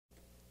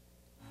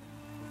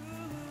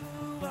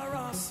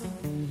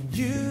awesome.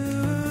 You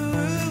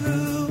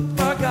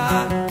are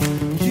God.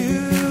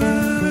 You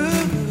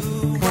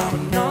are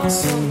an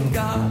awesome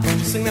God.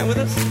 Sing that with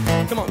us.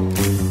 Come on.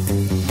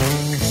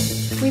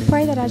 We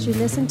pray that as you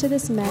listen to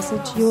this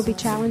message, you will be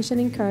challenged and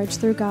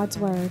encouraged through God's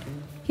Word.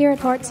 Here at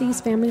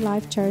Heartsease Family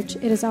Life Church,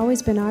 it has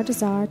always been our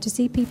desire to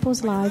see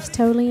people's lives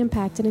totally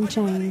impacted and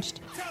changed.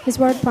 His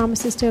Word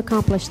promises to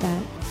accomplish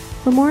that.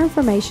 For more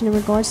information in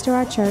regards to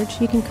our church,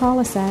 you can call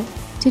us at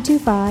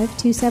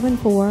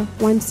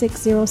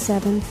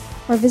 225-274-1607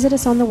 or visit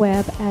us on the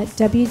web at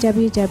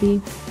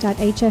www.hflc.us.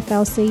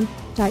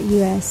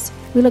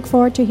 We look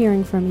forward to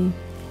hearing from you.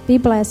 Be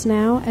blessed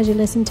now as you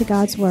listen to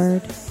God's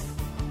Word.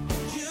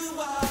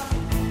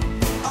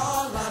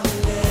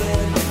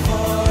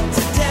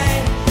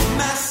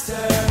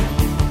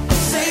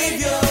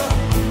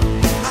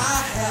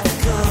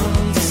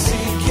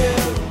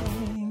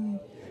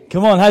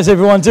 Come on, how's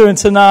everyone doing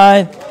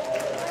tonight?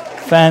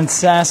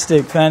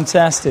 Fantastic,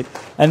 fantastic.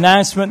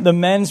 Announcement, the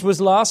men's was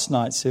last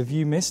night, so if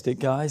you missed it,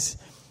 guys,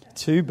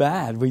 too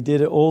bad. We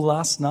did it all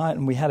last night,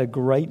 and we had a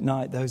great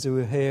night. Those who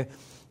were here,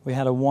 we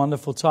had a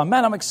wonderful time.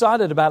 Man, I'm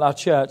excited about our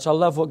church. I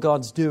love what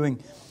God's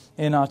doing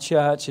in our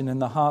church and in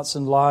the hearts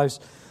and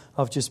lives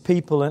of just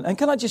people. And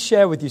can I just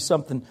share with you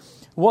something?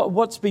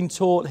 What's been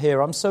taught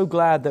here, I'm so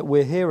glad that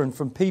we're hearing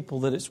from people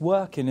that it's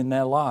working in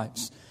their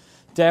lives.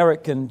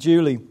 Derek and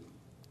Julie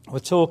were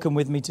talking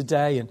with me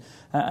today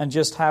and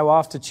just how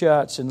after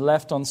church and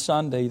left on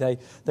Sunday,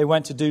 they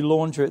went to do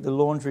laundry at the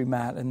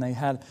laundromat, and they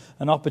had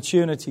an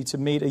opportunity to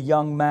meet a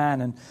young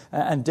man.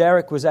 And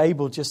Derek was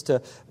able just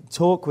to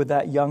talk with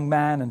that young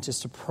man and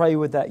just to pray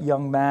with that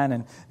young man.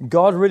 And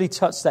God really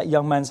touched that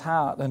young man's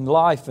heart and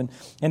life. And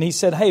he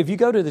said, hey, if you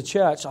go to the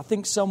church, I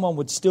think someone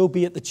would still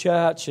be at the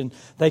church and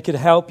they could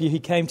help you. He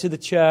came to the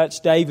church.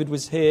 David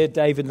was here.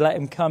 David let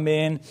him come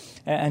in.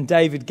 And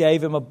David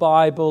gave him a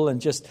Bible and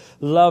just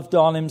loved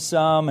on him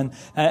some. And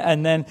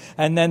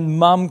then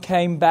Mum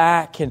came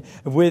back and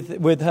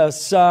with her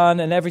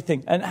son and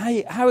everything. And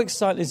hey, how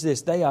exciting is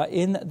this? They are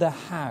in the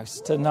house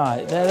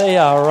tonight. There they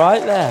are,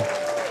 right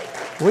there.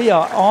 We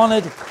are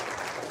honored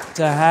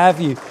to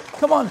have you.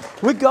 Come on,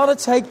 we've got to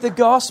take the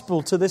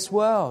gospel to this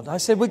world. I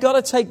said, we've got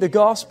to take the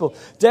gospel.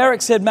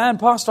 Derek said, man,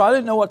 Pastor, I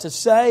didn't know what to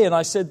say. And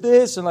I said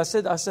this, and I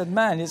said,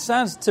 man, it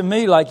sounds to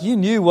me like you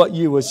knew what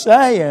you were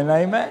saying.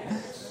 Amen.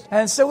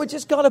 And so we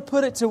just got to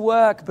put it to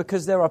work,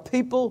 because there are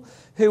people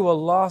who are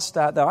lost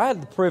out there. I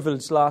had the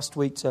privilege last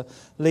week to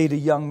lead a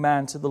young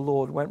man to the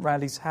Lord, went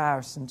round his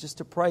house and just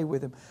to pray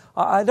with him.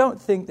 I don't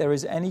think there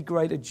is any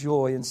greater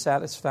joy and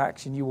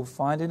satisfaction you will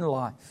find in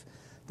life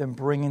than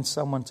bringing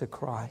someone to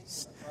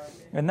Christ.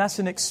 And that's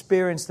an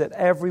experience that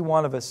every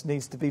one of us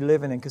needs to be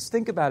living in. Because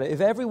think about it,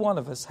 if every one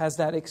of us has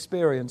that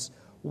experience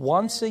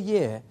once a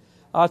year,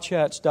 our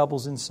church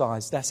doubles in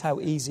size. That's how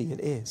easy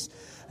it is.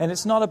 And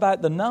it's not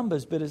about the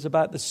numbers, but it's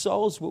about the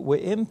souls that we're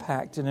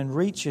impacting and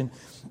reaching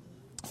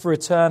for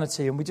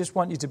eternity. And we just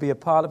want you to be a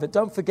part of it.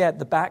 Don't forget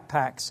the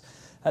backpacks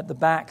at the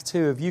back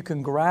too. If you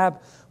can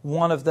grab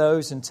one of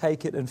those and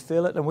take it and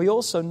fill it. And we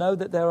also know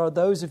that there are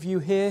those of you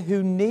here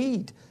who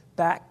need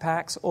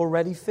backpacks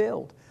already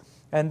filled.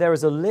 And there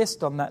is a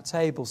list on that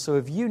table. So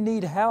if you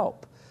need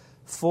help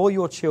for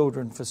your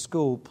children for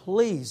school,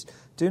 please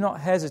do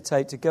not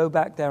hesitate to go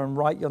back there and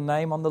write your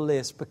name on the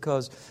list,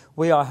 because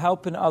we are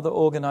helping other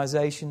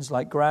organizations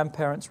like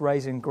grandparents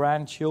raising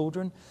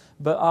grandchildren.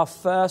 But our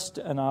first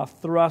and our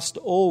thrust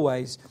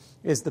always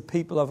is the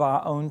people of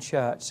our own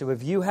church. So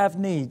if you have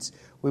needs,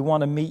 we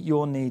want to meet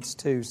your needs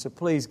too. So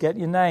please get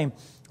your name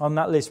on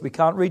that list. We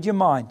can't read your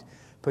mind.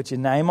 Put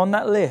your name on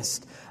that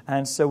list,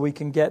 and so we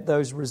can get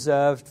those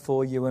reserved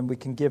for you, and we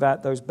can give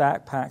out those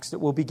backpacks that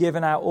will be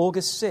given out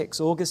August 6th.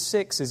 August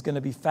 6th is going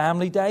to be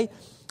Family Day,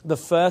 the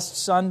first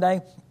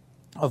Sunday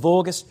of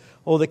August.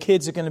 All the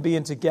kids are going to be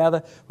in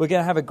together. We're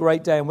going to have a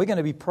great day, and we're going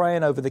to be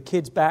praying over the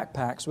kids'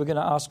 backpacks. We're going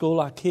to ask all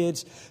our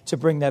kids to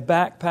bring their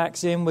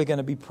backpacks in. We're going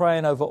to be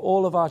praying over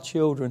all of our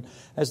children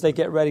as they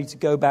get ready to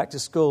go back to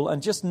school.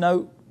 And just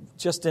note,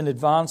 just in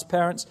advance,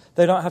 parents,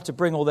 they don't have to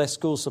bring all their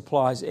school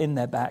supplies in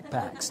their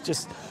backpacks.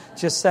 Just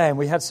saying,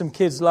 we had some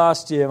kids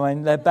last year, I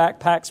mean, their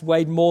backpacks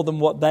weighed more than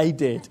what they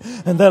did.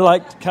 And they're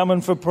like coming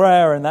for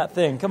prayer and that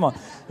thing. Come on.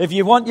 If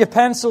you want your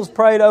pencils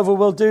prayed over,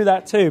 we'll do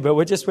that too. But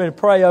we're just going to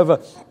pray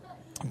over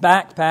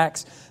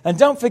backpacks. And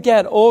don't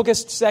forget,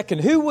 August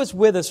 2nd, who was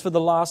with us for the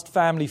last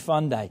Family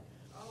Fun Day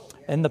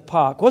in the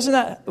park? Wasn't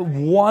that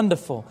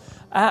wonderful?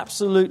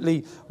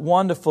 Absolutely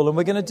wonderful. And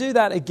we're going to do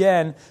that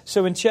again.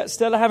 So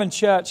instead of having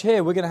church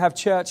here, we're going to have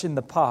church in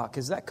the park.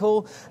 Is that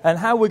cool? And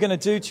how we're going to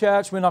do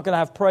church, we're not going to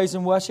have praise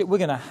and worship. We're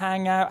going to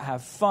hang out,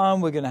 have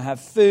fun. We're going to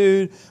have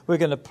food. We're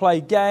going to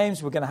play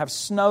games. We're going to have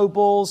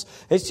snowballs.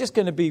 It's just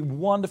going to be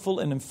wonderful,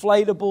 and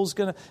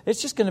inflatables.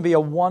 It's just going to be a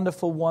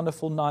wonderful,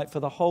 wonderful night for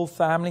the whole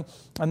family.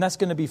 And that's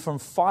going to be from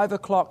 5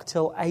 o'clock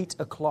till 8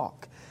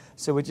 o'clock.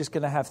 So we're just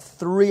going to have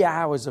 3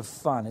 hours of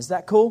fun. Is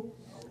that cool?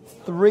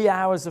 3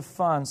 hours of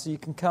fun, so you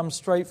can come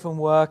straight from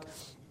work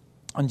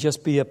and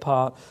just be a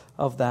part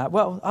of that.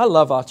 Well, I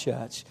love our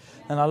church,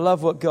 and I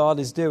love what God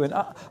is doing.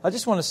 I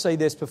just want to say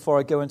this before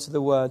I go into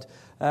the Word.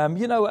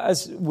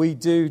 As we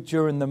do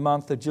during the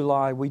month of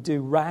July, we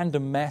do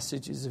random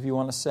messages, if you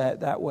want to say it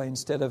that way,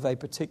 instead of a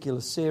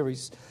particular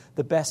series.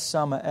 The best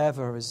summer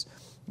ever is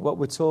what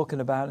we're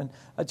talking about. And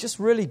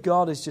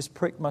God has just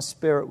pricked my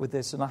spirit with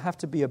this, and I have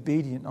to be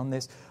obedient on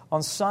this.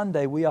 On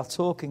Sunday, we are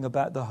talking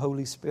about the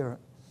Holy Spirit.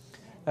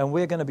 And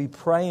we're going to be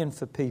praying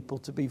for people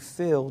to be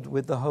filled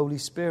with the Holy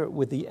Spirit,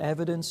 with the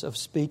evidence of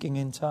speaking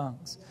in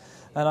tongues.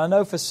 And I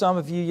know for some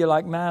of you, you're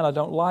like, man, I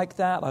don't like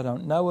that. I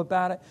don't know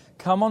about it.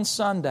 Come on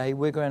Sunday.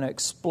 We're going to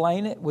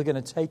explain it. We're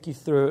going to take you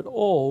through it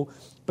all.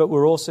 But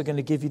we're also going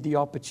to give you the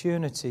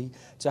opportunity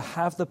to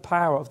have the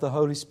power of the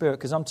Holy Spirit.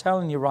 Because I'm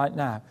telling you right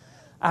now,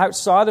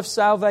 outside of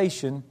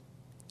salvation,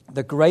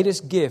 the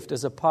greatest gift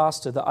as a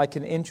pastor that I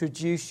can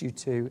introduce you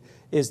to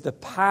is the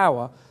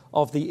power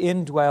of the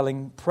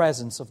indwelling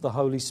presence of the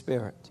Holy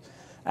Spirit.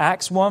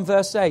 Acts 1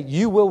 verse 8,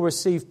 you will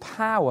receive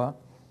power,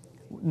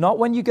 not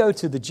when you go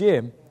to the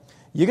gym.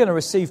 You're going to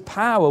receive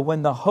power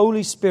when the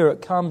Holy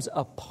Spirit comes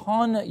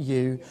upon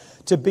you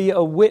to be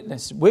a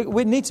witness.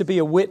 We need to be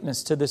a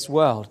witness to this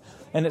world.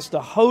 And it's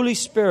the Holy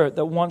Spirit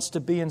that wants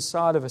to be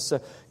inside of us.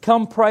 So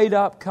come prayed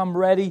up, come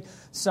ready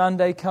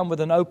Sunday, come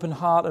with an open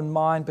heart and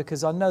mind,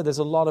 because I know there's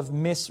a lot of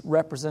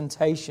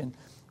misrepresentation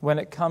when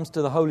it comes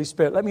to the Holy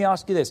Spirit. Let me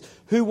ask you this.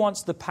 Who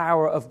wants the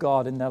power of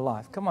God in their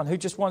life? Come on, who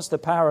just wants the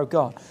power of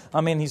God?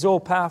 I mean, He's all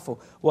powerful.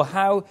 Well,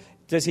 how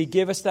does He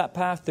give us that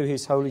power? Through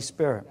His Holy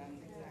Spirit.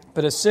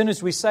 But as soon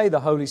as we say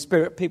the Holy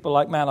Spirit, people are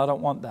like, man, I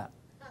don't want that.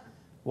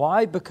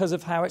 Why? Because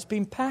of how it's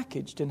been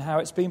packaged and how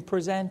it's been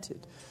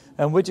presented.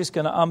 And we're just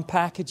going to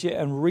unpackage it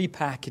and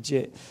repackage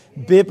it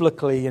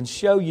biblically and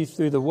show you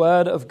through the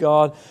Word of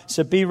God.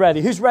 So be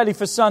ready. Who's ready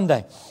for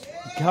Sunday?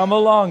 Come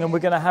along, and we're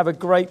going to have a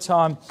great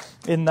time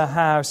in the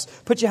house.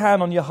 Put your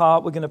hand on your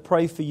heart. We're going to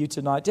pray for you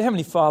tonight. Dear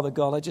Heavenly Father,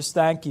 God, I just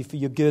thank you for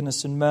your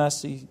goodness and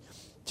mercy,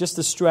 just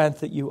the strength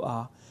that you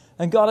are.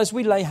 And God, as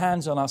we lay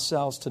hands on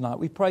ourselves tonight,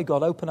 we pray,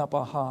 God, open up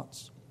our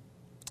hearts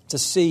to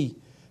see,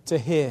 to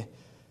hear,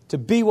 to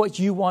be what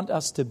you want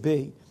us to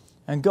be.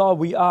 And God,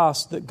 we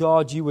ask that,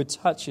 God, you would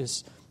touch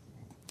us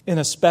in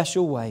a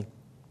special way,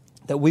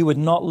 that we would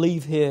not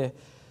leave here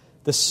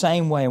the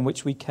same way in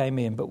which we came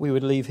in, but we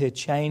would leave here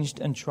changed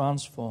and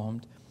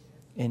transformed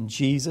in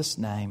Jesus'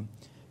 name.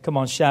 Come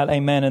on, shout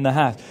amen in the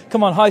house.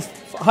 Come on, high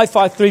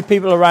five three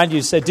people around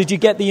you. Say, did you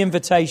get the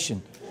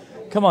invitation?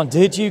 Come on,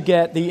 did you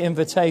get the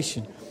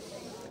invitation?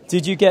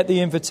 Did you get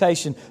the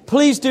invitation?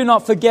 Please do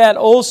not forget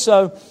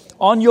also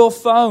on your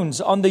phones,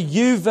 on the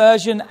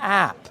YouVersion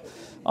app.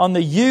 On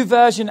the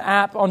YouVersion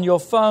app on your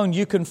phone,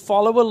 you can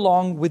follow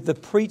along with the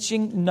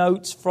preaching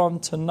notes from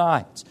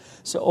tonight.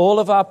 So all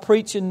of our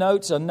preaching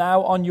notes are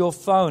now on your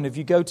phone. If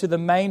you go to the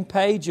main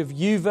page of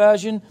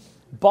YouVersion,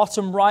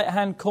 bottom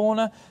right-hand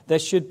corner, there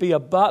should be a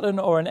button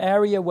or an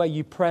area where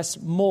you press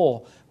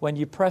more. When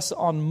you press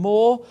on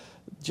more,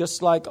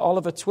 just like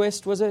Oliver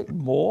Twist, was it?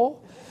 More?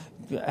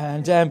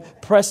 And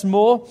press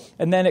more,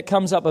 and then it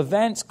comes up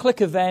events, click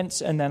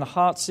events, and then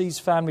Heartsease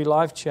Family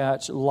Life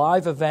Church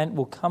live event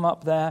will come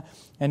up there.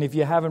 And if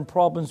you're having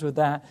problems with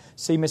that,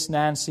 see Miss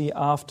Nancy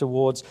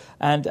afterwards.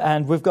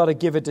 And we've got to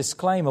give a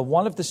disclaimer.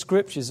 One of the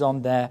scriptures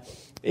on there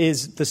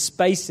is the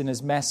spacing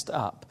is messed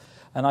up.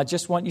 And I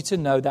just want you to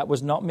know that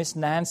was not Miss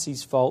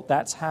Nancy's fault.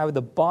 That's how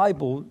the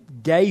Bible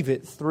gave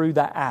it through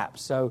that app.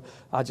 So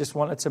I just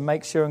wanted to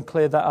make sure and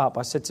clear that up.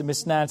 I said to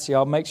Miss Nancy,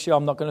 I'll make sure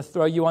I'm not going to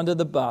throw you under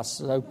the bus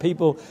so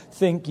people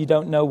think you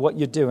don't know what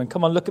you're doing.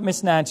 Come on, look at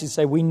Miss Nancy and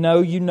say, we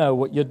know you know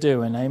what you're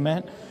doing.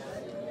 Amen?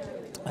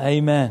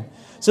 Amen.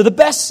 So the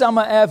best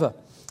summer ever.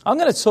 I'm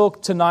going to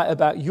talk tonight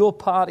about your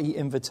party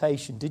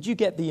invitation. Did you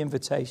get the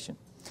invitation?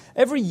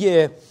 Every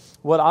year,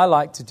 what I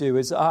like to do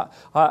is, and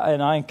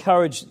I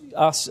encourage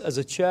us as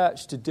a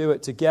church to do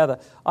it together,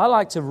 I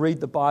like to read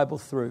the Bible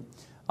through.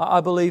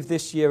 I believe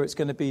this year it's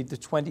going to be the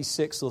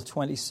 26th or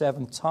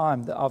 27th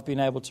time that I've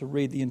been able to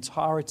read the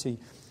entirety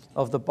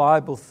of the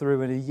Bible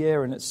through in a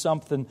year. And it's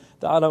something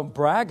that I don't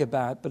brag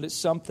about, but it's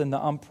something that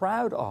I'm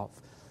proud of,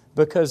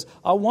 because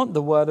I want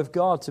the Word of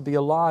God to be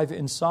alive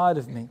inside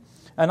of me.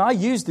 And I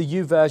use the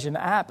YouVersion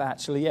app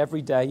actually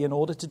every day in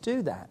order to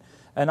do that.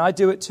 And I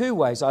do it two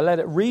ways. I let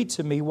it read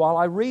to me while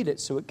I read it,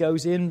 so it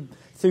goes in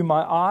through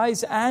my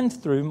eyes and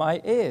through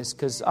my ears,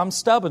 because I'm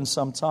stubborn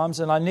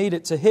sometimes and I need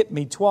it to hit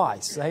me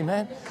twice.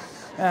 Amen?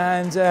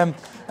 And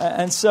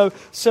so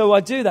I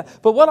do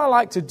that. But what I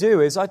like to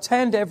do is I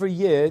tend every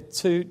year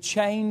to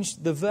change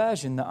the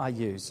version that I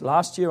use.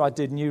 Last year I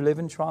did New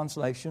Living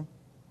Translation.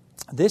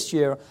 This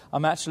year,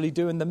 I'm actually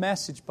doing the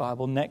Message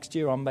Bible. Next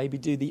year, I'll maybe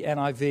do the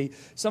NIV,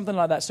 something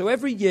like that. So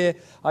every year,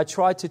 I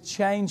try to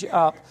change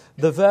up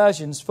the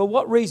versions. For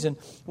what reason?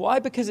 Why?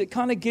 Because it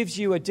kind of gives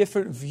you a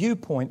different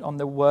viewpoint on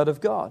the Word of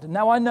God.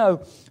 Now, I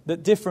know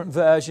that different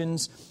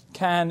versions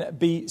can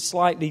be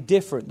slightly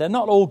different. They're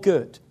not all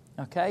good,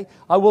 okay?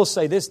 I will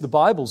say this, the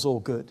Bible's all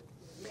good.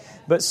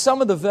 But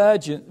some of the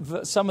versions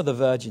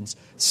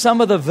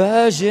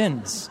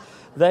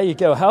There you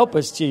go. Help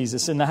us,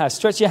 Jesus, in the house.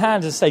 Stretch your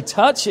hand and say,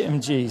 touch him,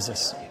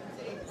 Jesus.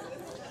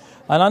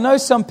 And I know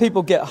some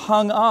people get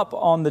hung up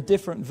on the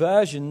different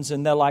versions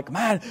and they're like,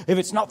 man, if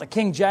it's not the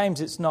King James,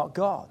 it's not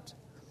God.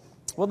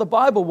 Well, the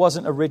Bible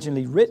wasn't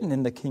originally written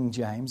in the King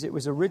James. It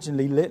was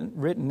originally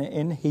written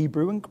in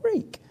Hebrew and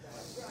Greek.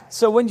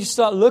 So when you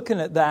start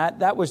looking at that,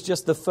 that was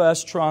just the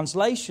first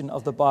translation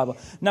of the Bible.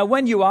 Now,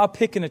 when you are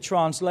picking a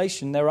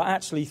translation, there are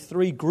actually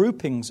three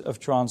groupings of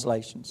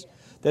translations.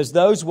 There's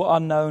those what are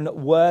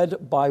known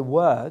word by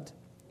word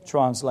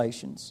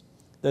translations.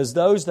 There's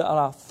those that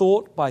are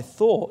thought by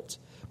thought,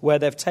 where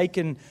they've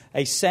taken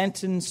a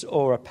sentence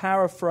or a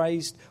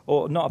paraphrase,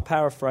 or not a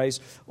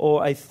paraphrase,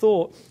 or a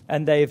thought,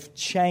 and they've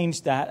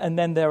changed that. And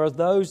then there are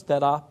those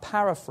that are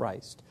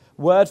paraphrased.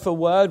 Word for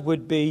word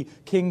would be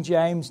King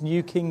James,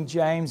 New King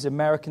James,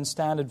 American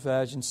Standard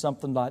Version,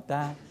 something like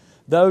that.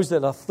 Those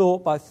that are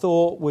thought by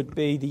thought would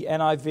be the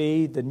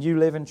NIV, the New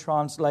Living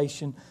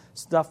Translation,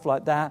 stuff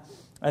like that.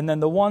 And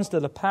then the ones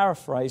that are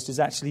paraphrased is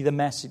actually the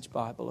Message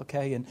Bible,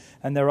 okay?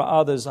 And there are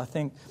others, I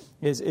think,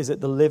 is it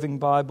the Living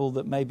Bible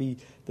that may be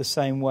the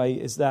same way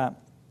as that?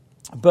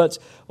 But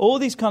all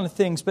these kind of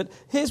things. But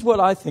here's what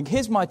I think.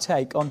 Here's my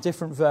take on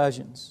different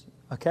versions.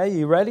 Okay,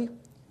 you ready?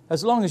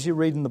 As long as you're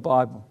reading the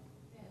Bible.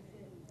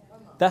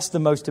 That's the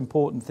most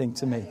important thing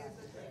to me.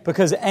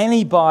 Because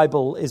any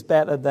Bible is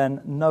better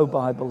than no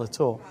Bible at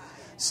all.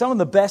 Some of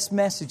the best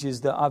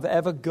messages that I've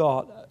ever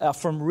got are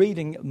from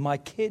reading my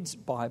kids'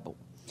 Bible,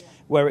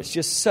 where it's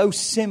just so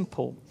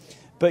simple,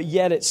 but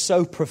yet it's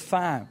so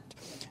profound.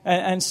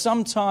 And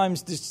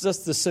sometimes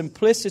just the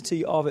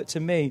simplicity of it to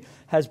me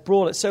has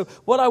brought it. So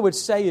what I would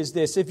say is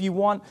this: if you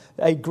want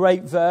a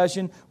great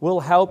version, we'll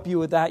help you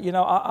with that. You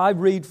know, I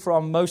read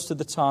from most of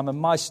the time,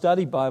 and my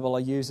study Bible I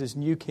use is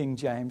New King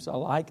James. I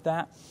like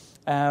that.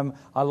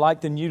 I like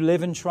the New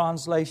Living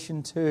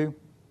Translation too.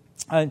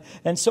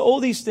 And so all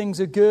these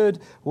things are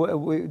good.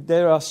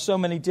 There are so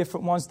many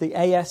different ones. The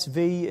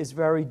ASV is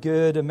very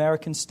good,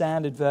 American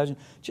Standard Version.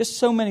 Just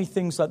so many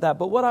things like that.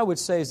 But what I would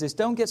say is this: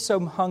 don't get so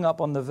hung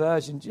up on the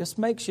version. Just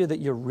make sure that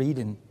you're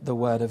reading the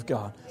Word of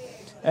God.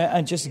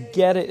 And just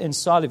get it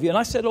inside of you. And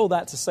I said all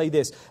that to say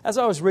this. As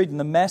I was reading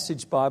the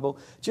Message Bible,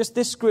 just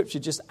this scripture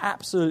just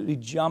absolutely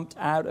jumped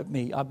out at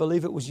me. I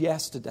believe it was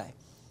yesterday.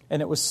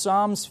 And it was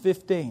Psalms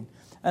 15.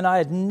 And I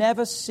had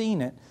never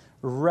seen it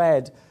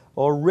read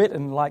or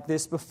written like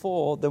this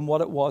before than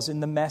what it was in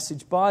the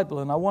Message Bible.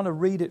 And I want to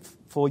read it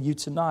for you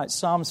tonight.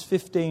 Psalms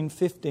 15,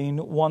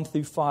 1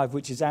 through 5,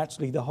 which is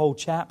actually the whole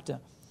chapter.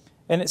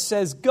 And it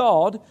says,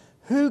 God,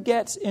 who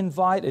gets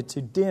invited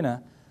to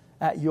dinner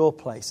at your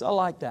place? I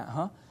like that,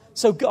 huh?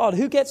 So God,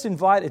 who gets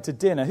invited to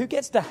dinner? Who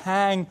gets to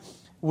hang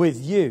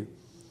with you?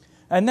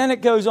 And then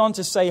it goes on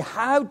to say,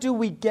 how do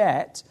we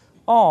get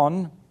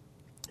on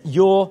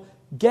your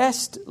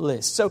guest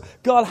list? So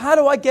God, how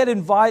do I get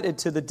invited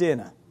to the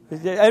dinner?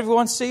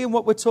 Everyone seeing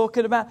what we're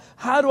talking about?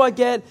 How do I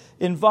get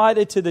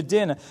invited to the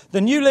dinner? The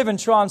New Living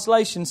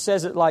Translation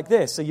says it like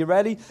this. Are you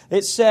ready?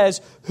 It says,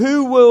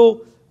 who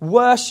will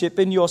worship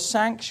in your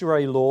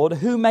sanctuary, Lord?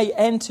 Who may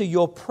enter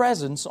your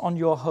presence on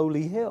your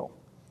holy hill?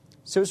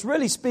 So it's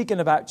really speaking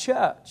about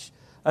church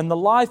and the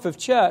life of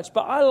church.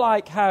 But I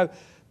like how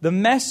the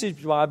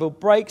Message Bible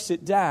breaks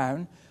it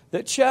down,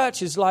 that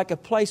church is like a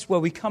place where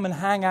we come and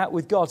hang out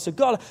with God. So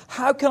God,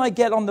 how can I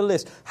get on the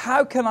list?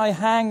 How can I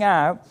hang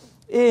out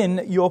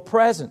in your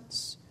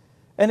presence?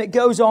 And it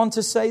goes on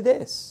to say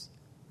this: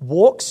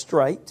 walk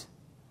straight,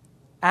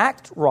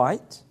 act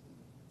right,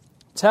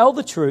 tell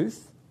the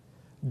truth,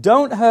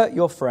 don't hurt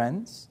your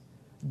friends,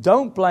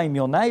 don't blame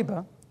your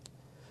neighbor,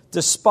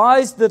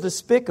 despise the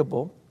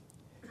despicable,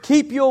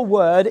 keep your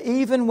word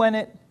even when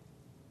it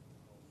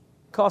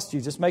costs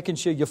you. Just making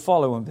sure you're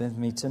following with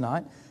me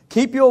tonight.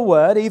 Keep your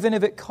word even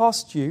if it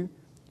costs you,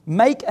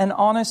 make an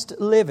honest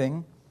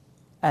living,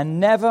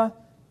 and never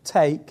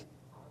take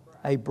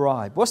a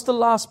bribe. What's the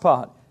last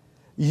part?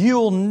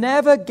 You'll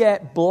never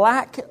get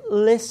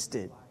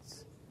blacklisted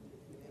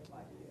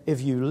if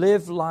you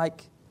live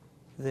like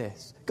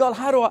this. God,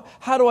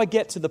 how do I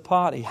get to the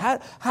party?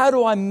 How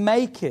do I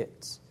make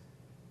it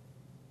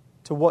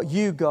to what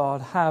you,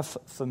 God, have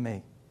for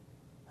me?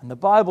 And the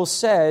Bible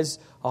says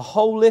a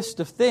whole list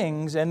of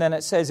things, and then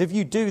it says if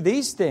you do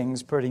these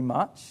things pretty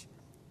much,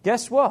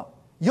 guess what?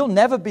 You'll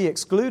never be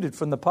excluded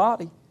from the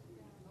party.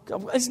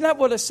 Isn't that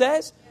what it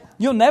says?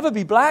 You'll never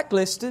be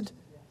blacklisted,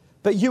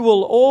 but you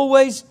will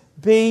always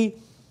be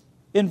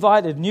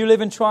invited. New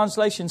Living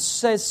Translation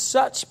says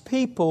such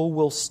people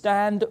will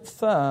stand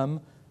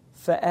firm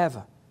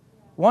forever.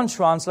 One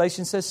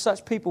translation says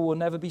such people will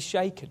never be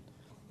shaken.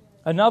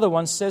 Another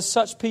one says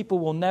such people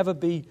will never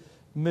be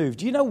moved.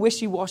 Do you know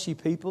wishy-washy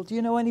people? Do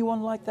you know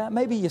anyone like that?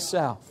 Maybe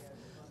yourself.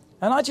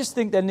 And I just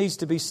think there needs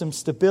to be some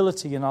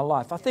stability in our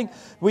life. I think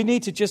we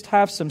need to just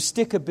have some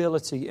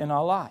stickability in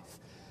our life.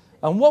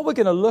 And what we're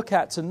going to look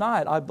at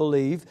tonight, I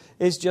believe,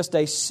 is just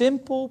a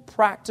simple,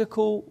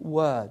 practical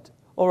word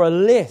or a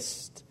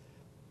list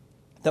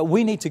that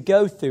we need to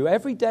go through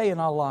every day in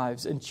our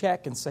lives and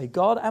check and say,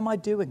 God, am I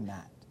doing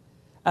that?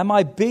 Am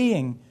I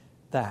being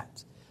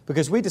that?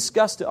 Because we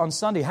discussed it on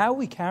Sunday. How are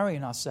we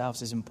carrying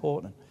ourselves is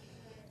important.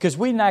 Because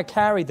we now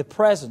carry the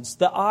presence,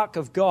 the ark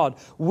of God.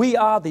 We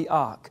are the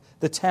ark,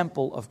 the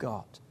temple of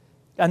God.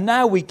 And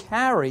now we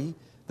carry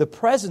the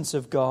presence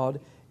of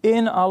God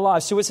in our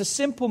lives. So it's a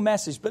simple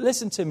message, but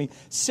listen to me,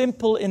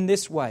 simple in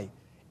this way,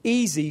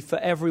 easy for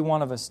every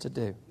one of us to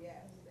do.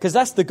 Because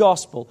that's the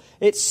gospel.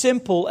 It's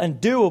simple and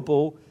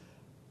doable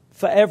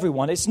for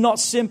everyone. It's not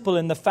simple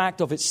in the fact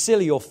of it's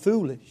silly or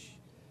foolish.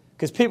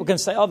 Because people can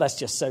say, oh, that's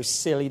just so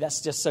silly,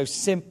 that's just so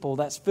simple,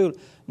 that's foolish.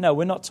 No,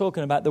 we're not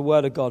talking about the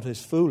word of God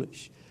as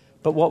foolish.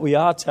 But what we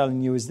are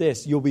telling you is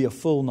this, you'll be a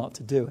fool not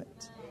to do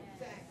it.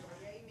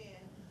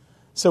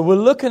 So we're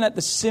looking at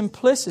the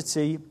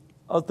simplicity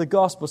of the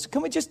gospel. So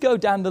can we just go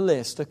down the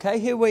list? Okay,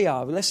 here we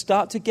are. Let's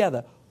start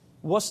together.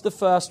 What's the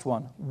first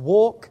one?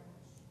 Walk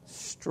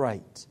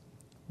straight.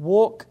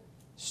 Walk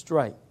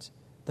straight.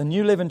 The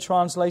New Living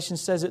Translation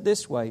says it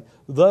this way.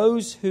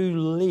 Those who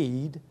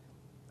lead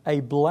a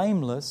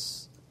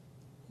blameless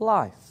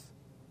life.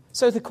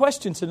 So the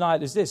question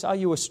tonight is this. Are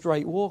you a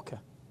straight walker?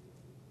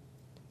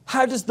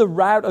 How does the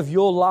route of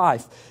your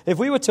life, if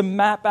we were to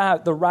map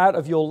out the route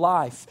of your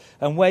life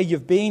and where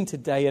you've been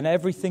today and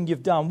everything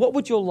you've done, what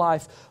would your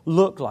life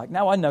look like?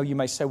 Now, I know you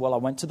may say, well, I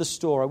went to the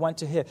store, I went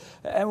to here.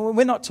 And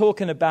we're not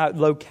talking about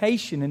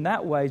location in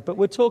that way, but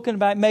we're talking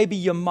about maybe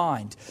your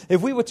mind.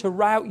 If we were to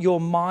route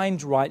your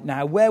mind right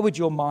now, where would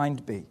your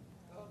mind be?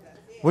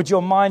 Would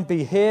your mind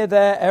be here,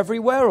 there,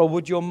 everywhere, or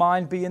would your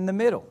mind be in the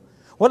middle?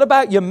 What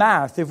about your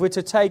mouth? If we're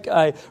to take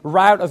a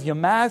route of your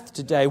mouth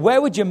today,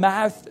 where would your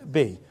mouth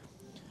be?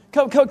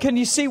 Can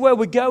you see where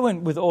we're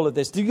going with all of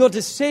this? Your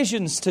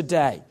decisions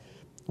today.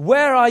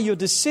 Where are your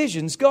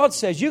decisions? God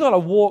says you've got to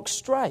walk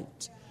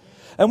straight.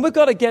 And we've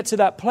got to get to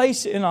that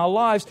place in our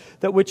lives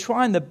that we're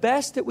trying the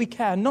best that we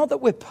can. Not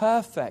that we're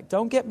perfect,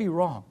 don't get me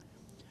wrong.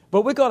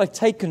 But we've got to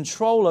take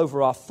control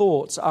over our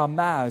thoughts, our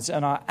mouths,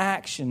 and our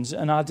actions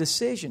and our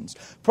decisions.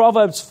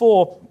 Proverbs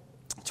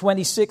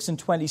 4:26 and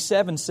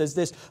 27 says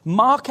this,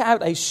 mark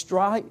out a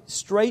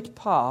straight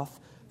path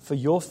for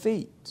your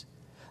feet.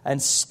 And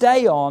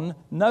stay on,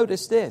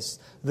 notice this,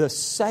 the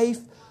safe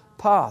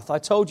path. I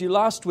told you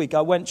last week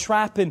I went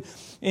trapping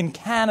in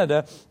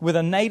Canada with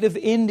a native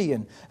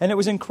Indian. And it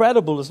was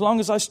incredible. As long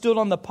as I stood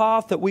on the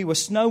path that we were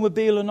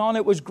snowmobiling on,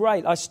 it was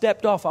great. I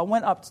stepped off. I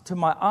went up to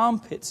my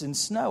armpits in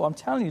snow. I'm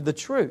telling you the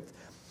truth.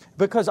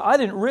 Because I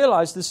didn't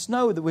realize the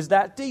snow that was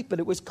that deep, but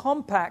it was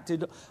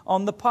compacted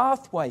on the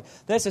pathway.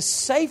 There's a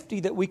safety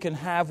that we can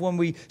have when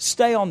we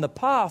stay on the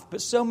path,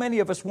 but so many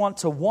of us want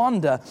to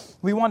wander.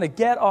 We want to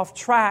get off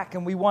track,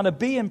 and we want to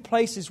be in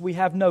places we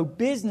have no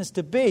business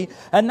to be.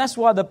 And that's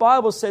why the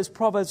Bible says,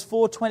 Proverbs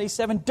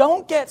 4:27,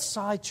 don't get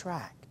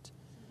sidetracked.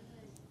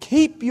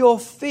 Keep your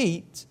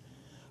feet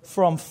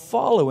from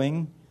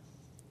following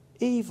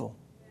evil.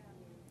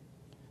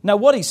 Now,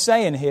 what he's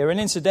saying here, and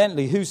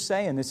incidentally, who's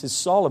saying this is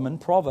Solomon,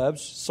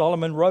 Proverbs.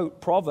 Solomon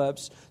wrote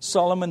Proverbs.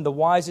 Solomon, the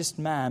wisest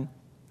man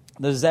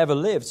that has ever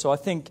lived. So I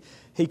think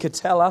he could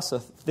tell us a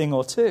thing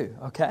or two,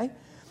 okay?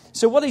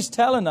 So what he's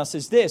telling us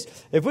is this.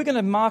 If we're going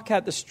to mark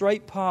out the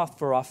straight path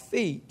for our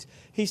feet,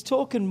 he's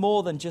talking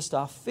more than just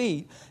our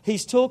feet.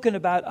 He's talking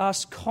about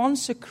us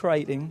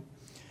consecrating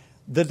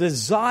the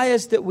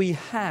desires that we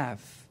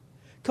have.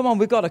 Come on,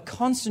 we've got to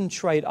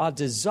concentrate our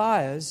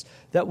desires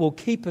that will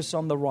keep us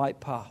on the right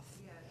path.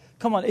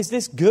 Come on, is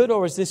this good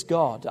or is this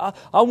God?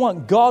 I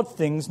want God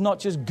things,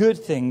 not just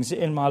good things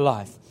in my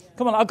life.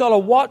 Come on, I've got to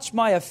watch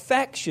my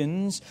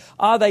affections.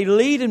 Are they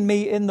leading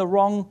me in the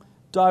wrong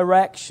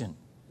direction?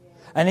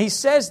 And he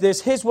says this,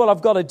 here's what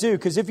I've got to do.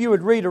 Because if you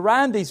would read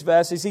around these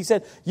verses, he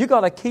said, you've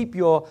got to keep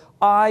your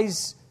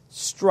eyes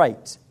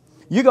straight.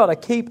 You've got to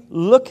keep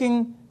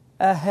looking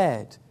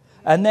ahead.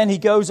 And then he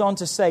goes on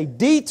to say,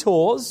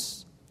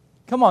 detours,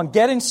 come on,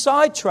 getting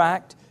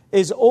sidetracked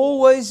is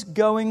always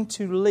going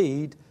to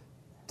lead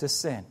to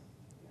sin.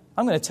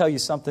 I'm going to tell you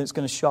something that's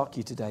going to shock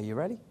you today. You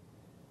ready?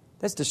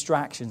 There's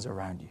distractions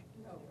around you.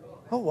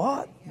 Oh,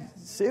 what?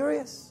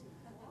 Serious?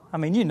 I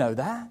mean, you know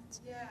that.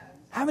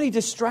 How many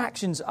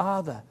distractions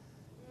are there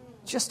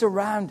just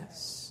around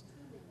us?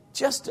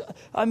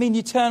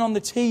 You turn on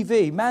the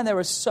TV. Man, there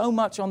is so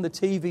much on the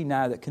TV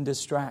now that can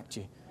distract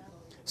you.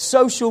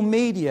 Social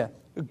media,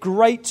 a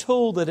great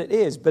tool that it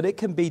is, but it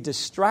can be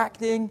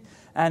distracting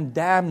and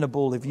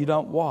damnable if you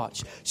don't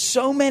watch.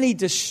 So many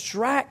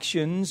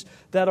distractions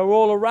that are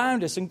all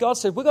around us. And God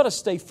said, we've got to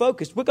stay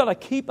focused. We've got to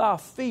keep our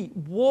feet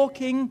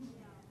walking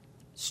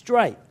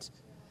straight.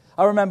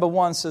 I remember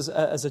once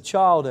as a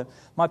child,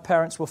 my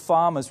parents were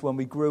farmers when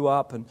we grew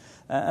up,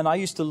 and I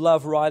used to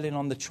love riding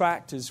on the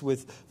tractors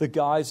with the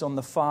guys on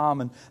the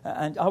farm,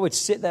 and I would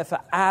sit there for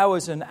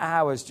hours and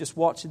hours just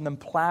watching them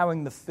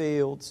plowing the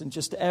fields and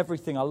just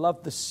everything. I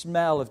loved the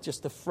smell of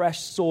just the fresh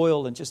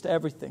soil and just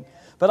everything.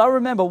 But I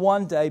remember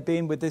one day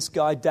being with this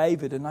guy,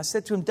 David, and I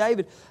said to him,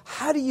 David,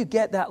 how do you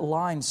get that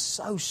line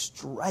so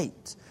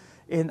straight?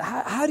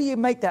 How do you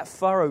make that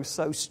furrow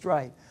so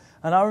straight?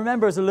 And I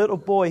remember as a little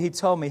boy, he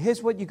told me,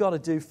 here's what you got to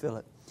do,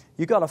 Philip.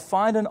 You got to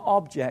find an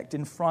object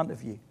in front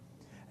of you.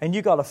 And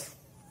you got to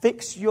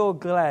fix your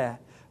glare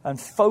and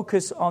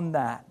focus on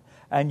that.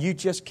 And you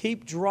just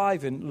keep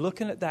driving,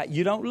 looking at that.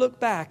 You don't look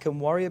back and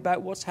worry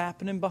about what's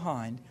happening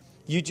behind.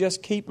 You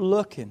just keep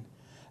looking.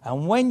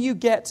 And when you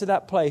get to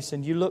that place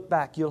and you look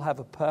back, you'll have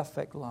a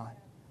perfect line.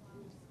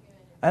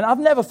 And I've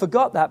never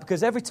forgot that,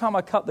 because every time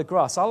I cut the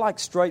grass, I like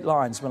straight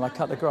lines when I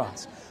cut the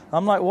grass.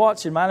 I'm like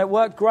watching, man. It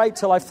worked great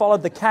till I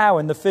followed the cow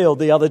in the field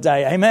the other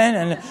day. Amen.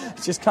 And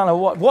it's just kind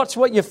of watch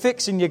what you're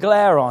fixing your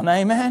glare on.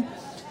 Amen.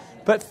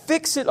 But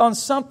fix it on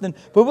something.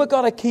 But we've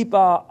got to keep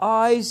our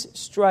eyes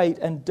straight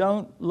and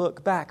don't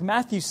look back.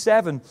 Matthew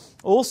 7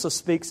 also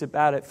speaks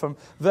about it from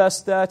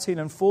verse 13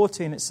 and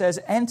 14. It says,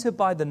 enter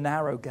by the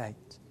narrow gate.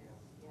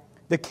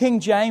 The King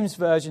James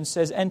Version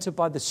says, enter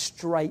by the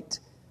straight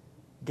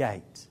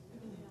gate.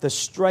 The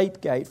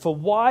straight gate. For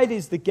wide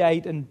is the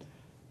gate and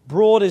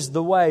broad is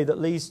the way that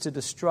leads to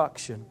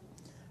destruction.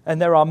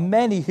 And there are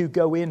many who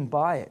go in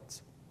by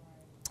it.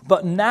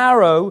 But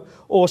narrow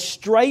or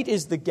straight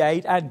is the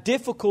gate, and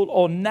difficult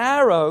or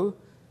narrow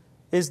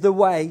is the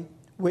way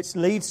which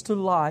leads to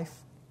life.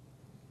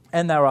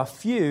 And there are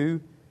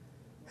few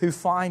who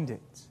find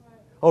it.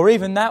 Or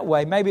even that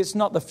way, maybe it's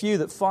not the few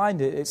that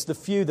find it, it's the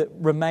few that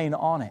remain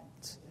on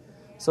it.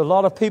 So a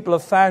lot of people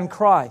have found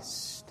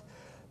Christ,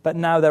 but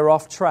now they're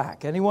off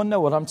track. Anyone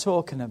know what I'm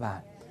talking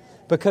about?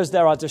 Because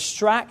there are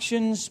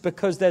distractions,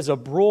 because there's a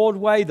broad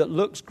way that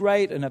looks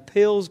great and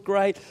appeals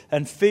great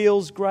and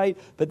feels great.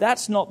 But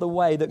that's not the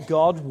way that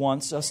God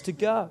wants us to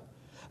go.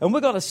 And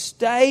we've got to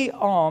stay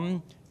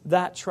on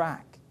that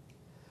track.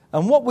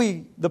 And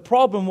the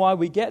problem why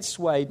we get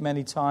swayed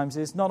many times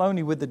is not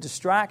only with the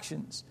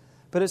distractions,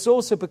 but it's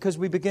also because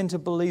we begin to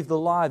believe the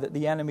lie that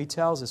the enemy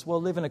tells us.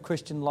 Well, living a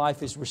Christian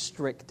life is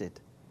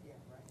restricted.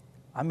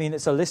 I mean,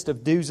 it's a list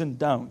of do's and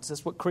don'ts.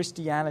 That's what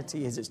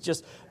Christianity is. It's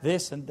just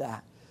this and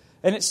that.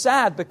 And it's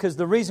sad, because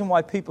the reason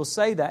why people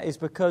say that is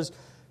because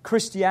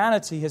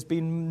Christianity has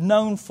been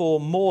known for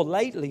more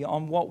lately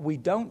on what we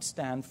don't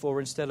stand for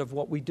instead of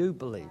what we do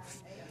believe.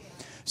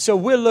 So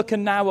we're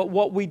looking now at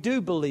what we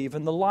do believe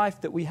and the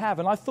life that we have.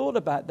 And I thought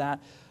about that.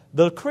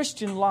 The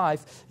Christian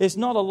life is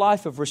not a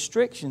life of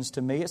restrictions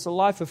to me. It's a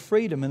life of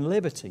freedom and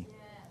liberty.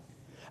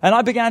 And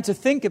I began to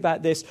think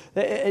about this.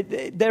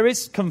 There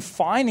is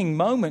confining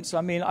moments.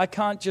 I mean, I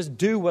can't just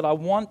do what I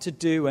want to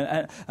do,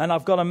 and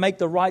I've got to make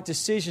the right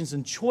decisions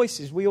and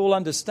choices. We all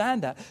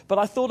understand that. But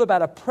I thought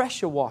about a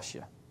pressure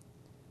washer.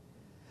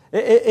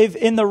 If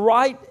in the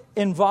right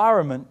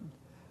environment,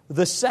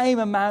 the same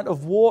amount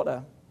of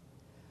water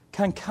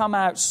can come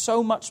out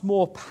so much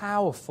more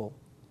powerful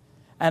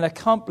and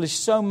accomplish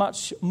so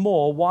much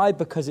more. Why?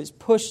 Because it's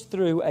pushed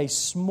through a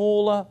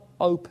smaller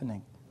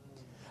opening.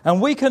 And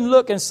we can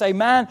look and say,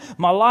 man,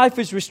 my life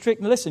is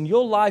restricted. Listen,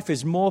 your life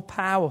is more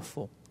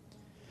powerful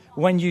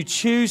when you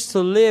choose to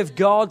live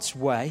God's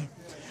way.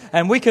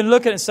 And we can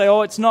look at it and say,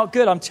 oh, it's not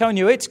good. I'm telling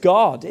you, it's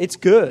God. It's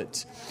good.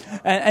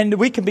 And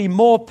we can be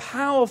more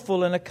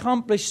powerful and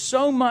accomplish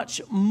so much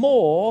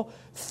more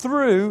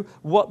through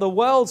what the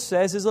world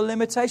says is a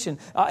limitation.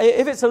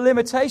 If it's a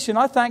limitation,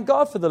 I thank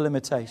God for the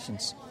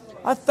limitations.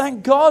 I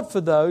thank God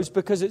for those,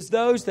 because it's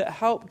those that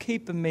help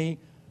keeping me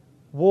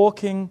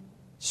walking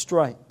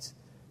straight.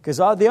 Because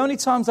the only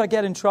times I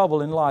get in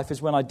trouble in life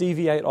is when I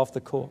deviate off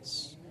the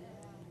course.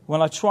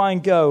 When I try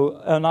and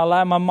go and I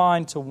allow my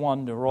mind to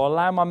wander, or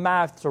allow my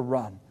mouth to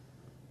run,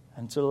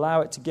 and to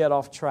allow it to get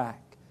off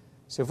track.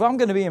 So if I'm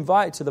going to be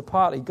invited to the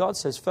party, God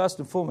says, first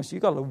and foremost,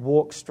 you've got to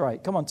walk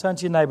straight. Come on, turn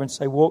to your neighbor and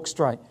say, walk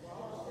straight.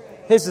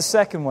 Here's the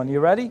second one. You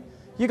ready?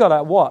 You got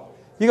to what?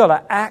 You got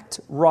to act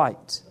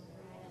right.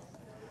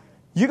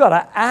 You got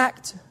to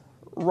act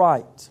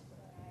right.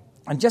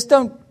 And just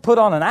don't put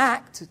on an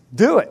act.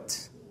 Do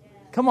it.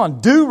 Come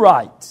on, do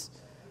right.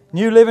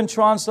 New Living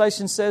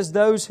Translation says,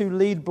 those who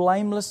lead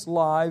blameless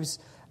lives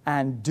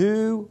and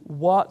do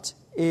what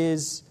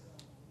is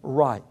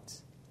right.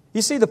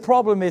 You see, the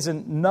problem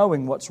isn't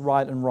knowing what's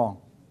right and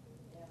wrong.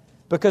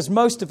 Because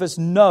most of us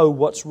know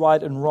what's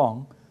right and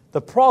wrong.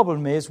 The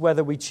problem is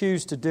whether we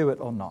choose to do it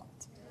or not.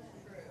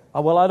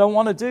 Oh, well, I don't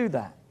want to do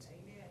that.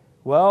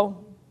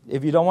 Well,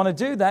 if you don't want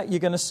to do that, you're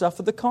going to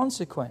suffer the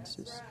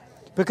consequences.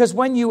 Because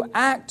when you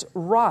act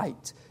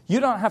right, you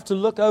don't have to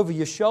look over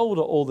your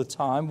shoulder all the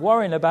time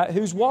worrying about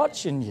who's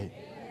watching you.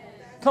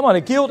 Come on,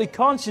 a guilty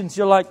conscience,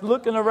 you're like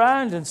looking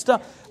around and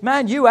stuff.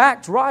 Man, you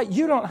act right.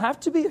 You don't have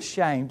to be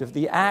ashamed of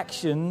the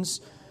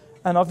actions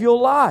and of your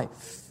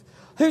life.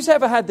 Who's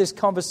ever had this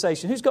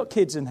conversation? Who's got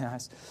kids in the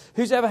house?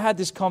 Who's ever had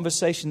this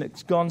conversation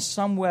that's gone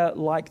somewhere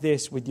like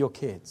this with your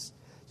kids?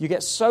 You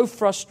get so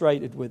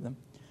frustrated with them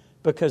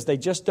because they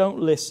just don't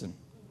listen.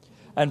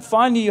 And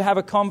finally you have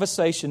a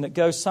conversation that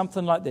goes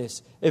something like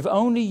this. If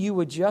only you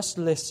would just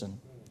listen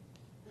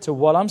to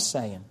what I'm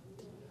saying.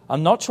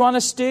 I'm not trying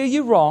to steer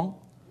you wrong.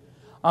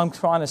 I'm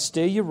trying to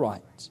steer you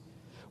right.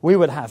 We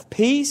would have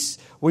peace.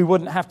 We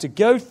wouldn't have to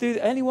go through.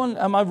 Anyone,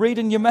 am I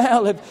reading your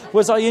mail?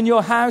 Was I in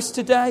your house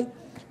today?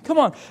 Come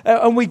on.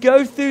 And we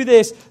go through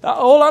this.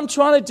 All I'm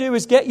trying to do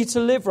is get you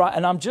to live right.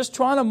 And I'm just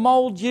trying to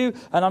mold you.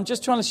 And I'm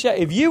just trying to share.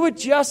 If you would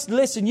just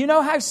listen, you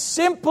know how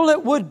simple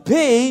it would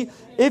be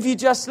if you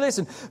just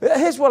listen.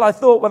 Here's what I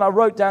thought when I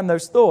wrote down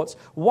those thoughts.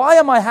 Why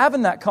am I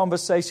having that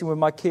conversation with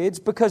my kids?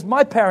 Because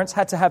my parents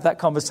had to have that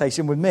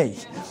conversation with me.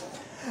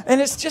 And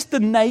it's just the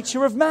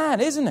nature of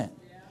man, isn't it?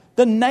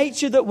 The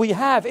nature that we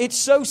have. It's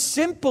so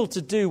simple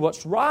to do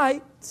what's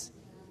right,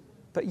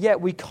 but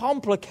yet we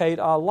complicate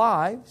our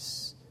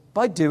lives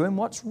by doing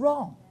what's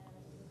wrong.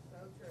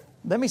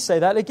 Let me say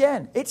that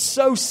again. It's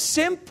so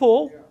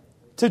simple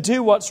to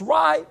do what's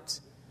right,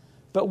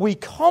 but we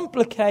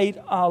complicate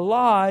our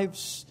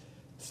lives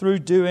through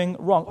doing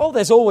wrong. Oh,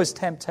 there's always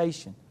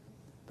temptation.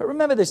 But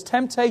remember this,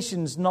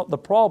 temptation's not the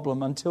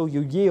problem until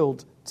you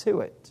yield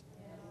to it.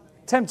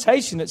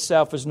 Temptation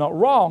itself is not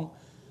wrong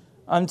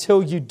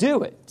until you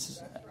do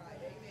it.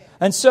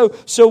 And so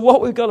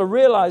what we've got to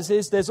realize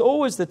is there's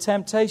always the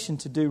temptation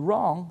to do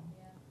wrong,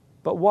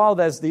 but while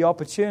there's the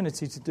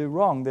opportunity to do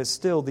wrong, there's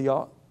still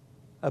the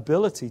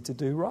ability to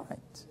do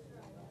right.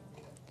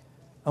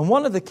 And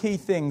one of the key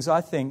things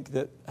I think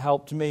that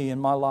helped me in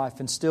my life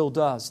and still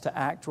does to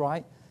act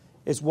right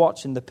is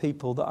watching the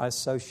people that I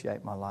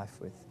associate my life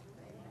with.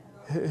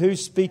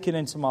 Who's speaking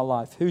into my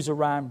life? Who's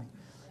around me?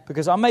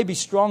 Because I may be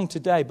strong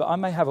today, but I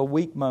may have a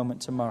weak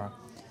moment tomorrow.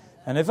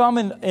 And if I'm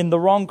in the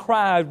wrong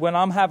crowd when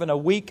I'm having a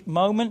weak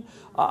moment,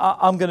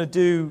 I'm going to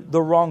do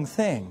the wrong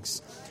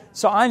things.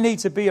 So I need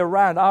to be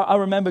around. I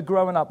remember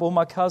growing up, all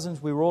my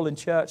cousins, we were all in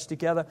church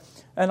together.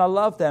 And I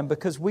loved them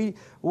because we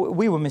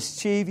were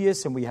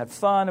mischievous and we had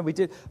fun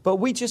but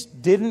we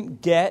just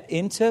didn't get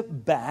into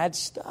bad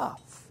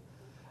stuff.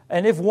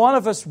 And if one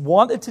of us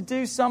wanted to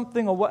do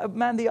something,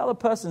 the other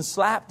person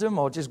slapped him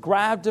or just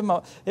grabbed him.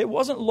 It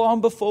wasn't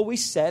long before we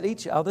set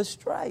each other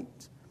straight.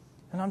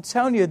 And I'm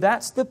telling you,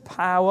 that's the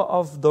power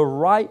of the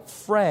right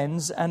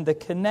friends and the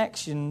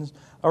connections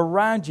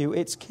around you.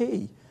 It's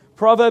key.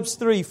 Proverbs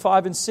 3,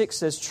 5 and 6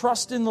 says,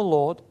 trust in the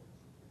Lord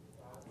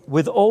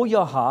with all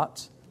your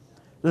heart.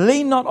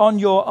 Lean not on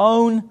your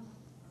own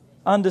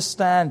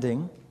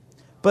understanding,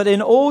 but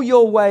in all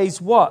your ways,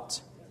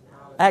 what?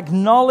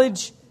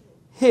 Acknowledge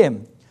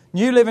Him.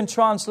 New Living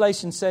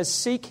Translation says,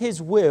 seek His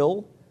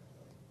will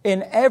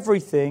in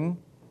everything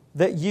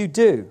that you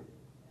do.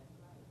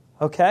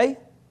 Okay?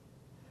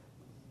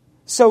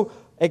 So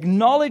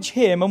acknowledge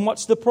Him, and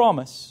what's the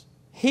promise?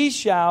 He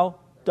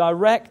shall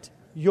direct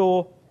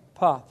your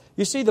path.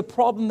 You see, the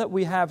problem that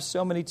we have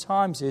so many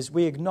times is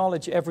we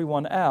acknowledge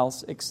everyone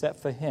else except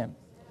for Him.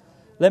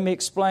 Let me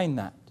explain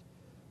that.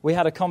 We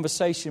had a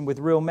conversation with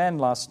Real Men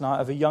last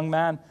night of a young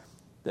man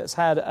that's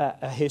had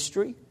a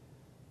history,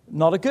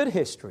 not a good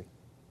history.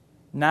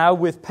 Now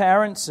with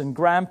parents and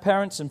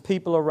grandparents and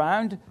people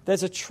around,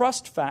 there's a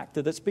trust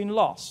factor that's been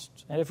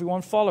lost.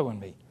 Everyone following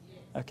me?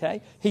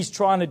 Okay? He's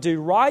trying to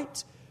do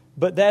right,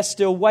 but they're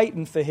still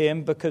waiting for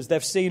him because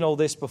they've seen all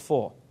this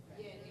before.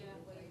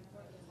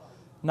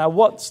 Now,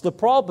 what's the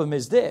problem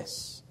is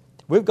this.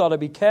 We've got to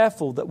be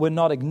careful that we're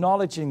not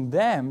acknowledging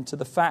them to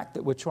the fact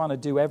that we're trying to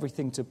do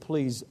everything to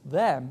please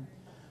them.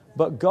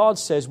 But God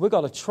says we've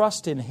got to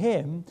trust in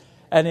Him,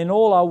 and in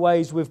all our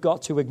ways we've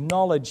got to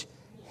acknowledge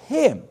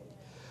Him.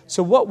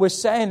 So what we're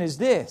saying is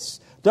this.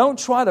 Don't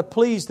try to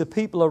please the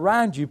people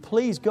around you.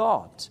 Please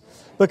God.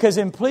 Because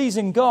in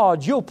pleasing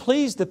God, you'll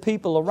please the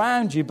people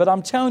around you. But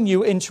I'm telling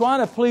you, in trying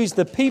to please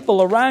the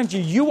people around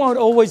you, you won't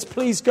always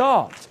please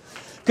God.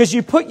 Because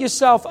you put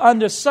yourself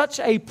under such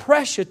a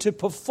pressure to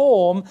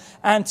perform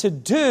and to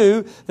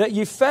do that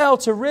you fail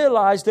to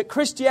realize that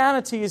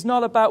Christianity is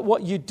not about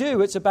what you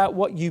do, it's about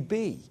what you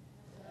be.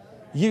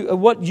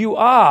 What you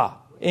are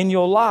in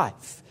your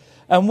life.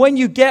 And when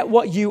you get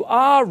what you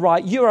are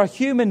right, you're a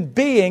human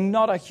being,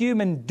 not a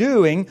human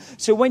doing.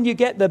 So when you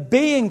get the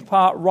being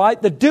part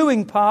right, the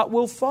doing part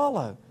will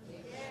follow.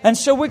 And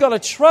so we've got to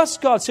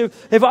trust God. So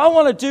if I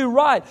want to do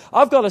right,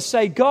 I've got to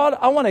say, God,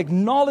 I want to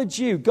acknowledge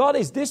you. God,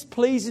 is this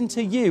pleasing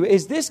to you?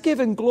 Is this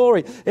giving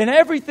glory? In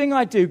everything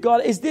I do,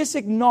 God, is this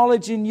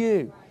acknowledging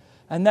you?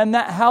 And then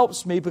that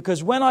helps me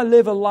because when I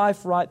live a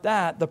life like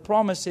that, the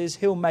promise is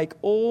He'll make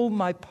all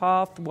my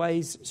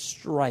pathways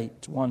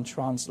straight, one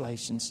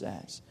translation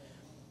says.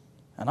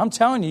 And I'm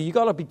telling you, you've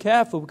got to be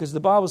careful because the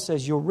Bible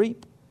says you'll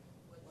reap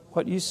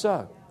what you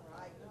sow.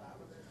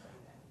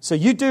 So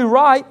you do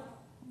right,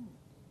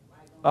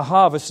 a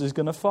harvest is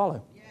going to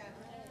follow.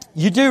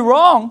 You do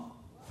wrong,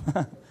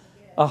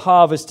 a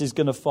harvest is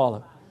going to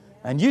follow.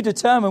 And you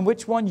determine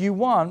which one you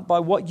want by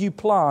what you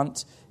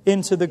plant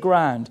into the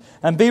ground.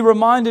 And be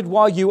reminded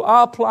while you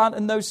are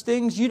planting those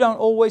things, you don't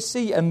always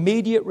see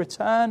immediate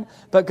return.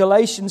 But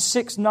Galatians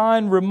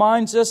 6:9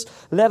 reminds us,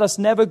 let us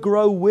never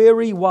grow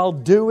weary while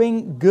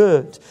doing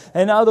good.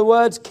 In other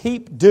words,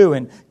 keep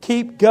doing,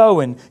 keep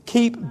going,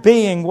 keep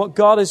being what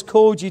God has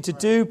called you to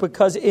do,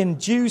 because in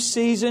due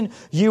season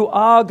you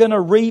are going to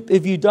reap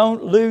if you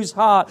don't lose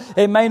heart.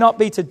 It may not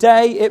be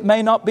today, it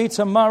may not be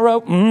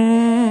tomorrow.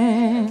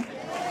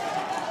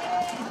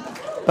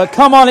 But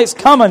come on, it's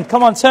coming.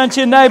 Come on, turn to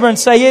your neighbor and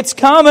say, it's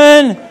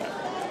coming.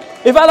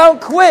 If I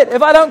don't quit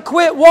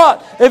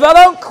what? If I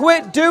don't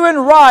quit doing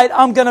right,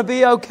 I'm going to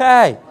be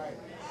okay.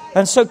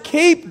 And so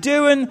keep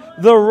doing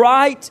the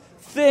right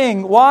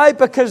thing. Why?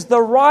 Because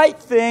the right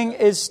thing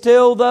is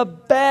still the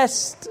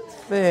best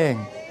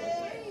thing.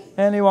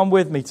 Anyone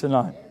with me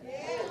tonight?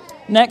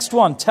 Next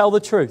one, tell the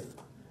truth.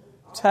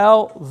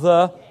 Tell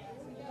the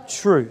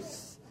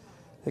truth.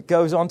 It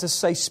goes on to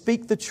say,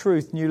 speak the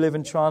truth, New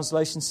Living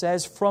Translation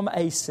says, from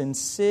a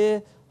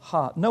sincere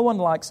heart. No one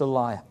likes a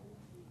liar.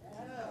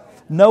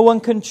 No one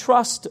can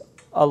trust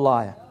a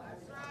liar.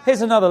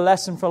 Here's another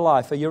lesson for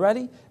life. Are you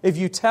ready? If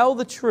you tell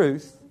the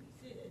truth,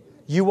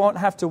 you won't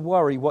have to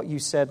worry what you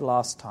said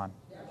last time.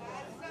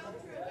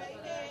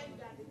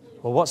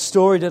 Well, what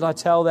story did I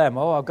tell them?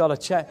 Oh, I've got to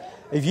check.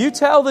 If you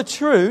tell the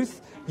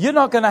truth, you're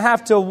not going to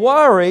have to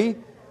worry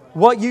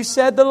what you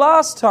said the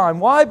last time.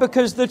 Why?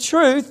 Because the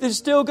truth is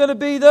still going to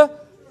be the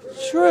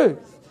truth.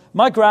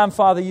 My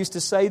grandfather used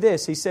to say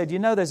this. He said,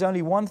 there's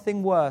only one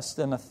thing worse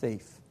than a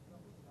thief.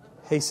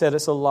 He said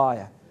it's a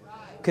liar.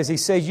 Because he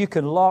says you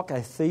can lock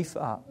a thief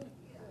up.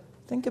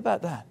 Think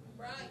about that.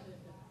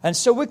 And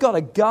so we've got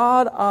to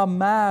guard our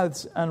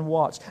mouths and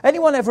watch.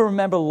 Anyone ever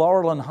remember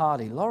Laurel and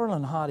Hardy? Laurel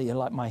and Hardy are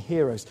like my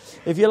heroes.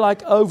 If you're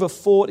like over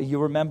 40, you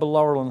remember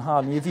Laurel and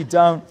Hardy. If you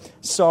don't,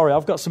 sorry,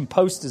 I've got some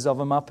posters of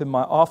them up in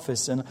my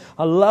office. And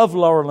I love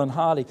Laurel and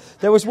Hardy.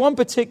 There was one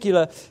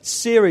particular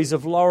series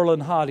of Laurel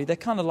and Hardy. They're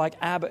kind of like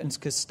Abbott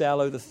and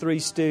Costello, the Three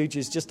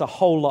Stooges, just a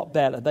whole lot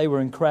better. They were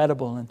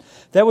incredible. And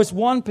there was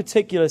one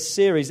particular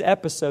series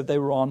episode they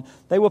were on.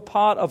 They were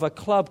part of a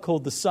club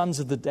called the Sons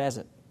of the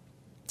Desert.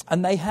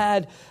 And they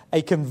had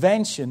a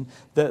convention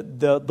that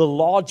the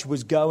lodge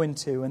was going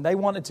to. And they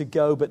wanted to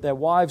go, but their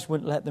wives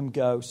wouldn't let them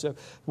go. So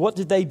what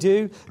did they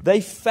do?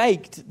 They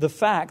faked the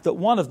fact that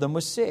one of them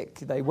was sick.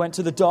 They went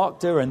to the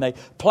doctor and they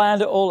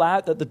planned it all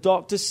out, that the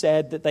doctor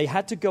said that they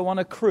had to go on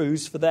a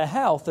cruise for their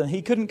health. And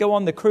he couldn't go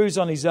on the cruise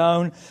on his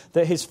own,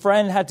 that his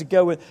friend had to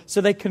go with.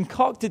 So they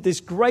concocted this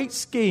great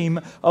scheme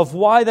of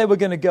why they were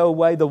going to go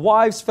away. The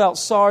wives felt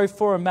sorry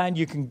for him. Man,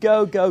 you can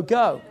go, go,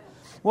 go.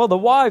 Well, the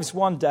wives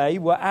one day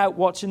were out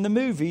watching the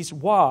movies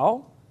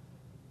while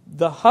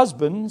the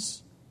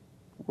husbands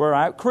were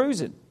out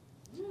cruising.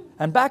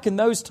 And back in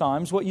those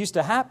times, what used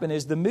to happen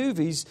is the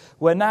movies,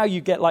 where now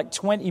you get like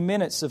 20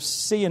 minutes of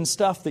seeing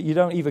stuff that you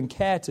don't even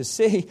care to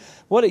see.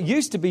 What it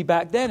used to be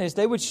back then is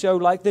they would show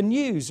like the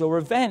news or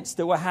events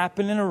that were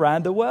happening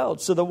around the world.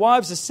 So the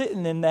wives are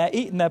sitting in there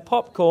eating their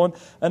popcorn,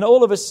 and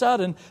all of a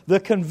sudden the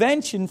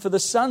convention for the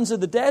Sons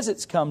of the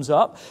Deserts comes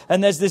up,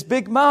 and there's this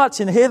big march,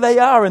 and here they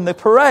are in the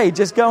parade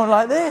just going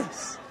like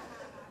this.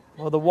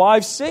 Well, the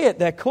wives see it.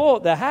 They're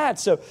caught. They're had.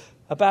 So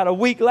about a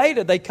week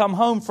later, they come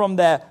home from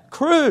their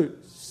cruise.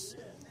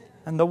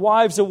 And the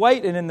wives are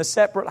waiting in the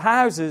separate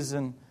houses.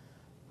 And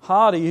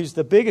Hardy, who's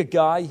the bigger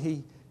guy,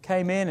 he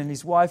came in and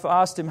his wife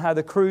asked him how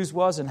the cruise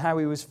was and how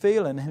he was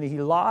feeling. And he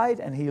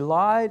lied and he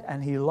lied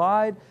and he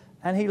lied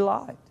and he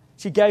lied.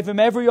 She gave him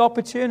every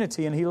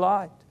opportunity and he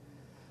lied.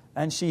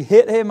 And she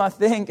hit him, I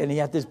think, and he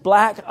had this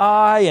black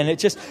eye, and it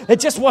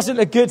just wasn't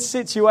a good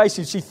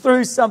situation. She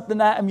threw something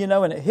at him,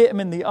 and it hit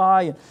him in the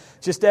eye, and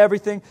just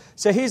everything.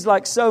 So he's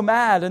like so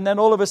mad, and then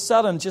all of a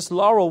sudden, just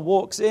Laurel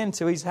walks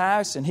into his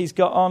house, and he's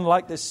got on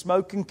like this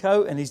smoking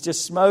coat, and he's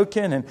just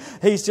smoking, and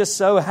he's just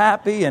so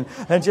happy, and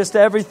just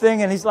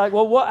everything. And he's like,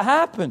 well, what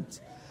happened?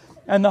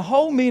 And the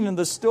whole meaning of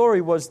the story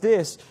was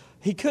this.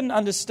 He couldn't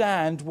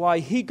understand why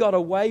he got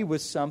away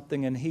with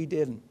something and he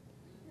didn't.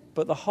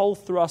 But the whole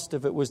thrust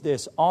of it was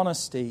this: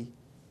 honesty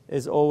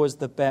is always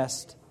the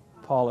best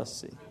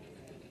policy.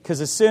 Because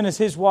as soon as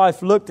his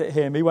wife looked at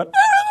him, he went,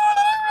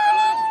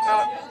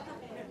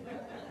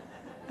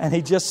 and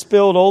he just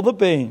spilled all the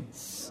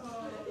beans.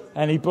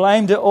 And he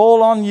blamed it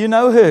all on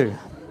you-know-who.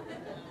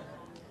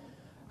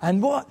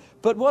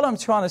 But what I'm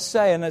trying to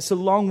say, and it's a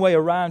long way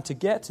around to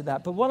get to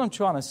that, but what I'm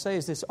trying to say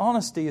is this: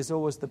 honesty is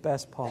always the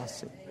best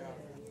policy.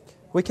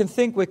 We can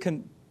think we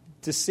can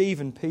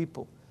deceive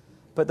people.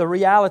 But the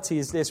reality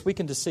is this: we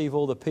can deceive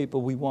all the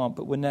people we want,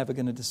 but we're never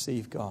going to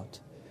deceive God.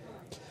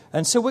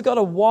 And so we've got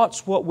to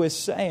watch what we're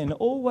saying.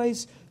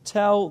 Always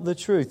tell the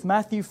truth.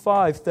 Matthew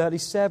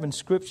 5:37,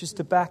 scriptures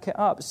to back it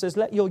up. It says,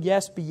 let your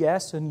yes be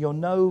yes and your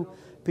no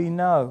be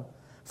no.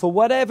 For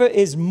whatever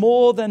is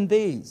more than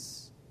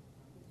these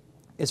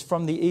is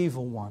from the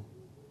evil one.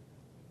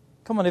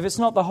 Come on, if it's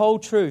not the whole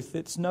truth,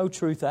 it's no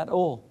truth at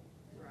all.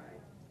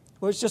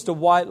 Well, it's just a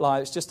white lie,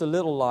 it's just a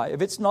little lie.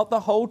 If it's not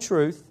the whole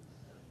truth,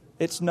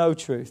 it's no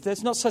truth.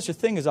 There's not such a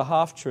thing as a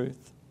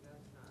half-truth.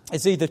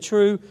 It's either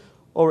true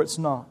or it's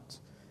not.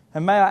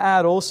 And may I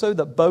add also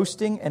that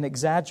boasting and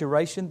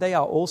exaggeration, they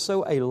are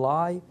also a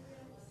lie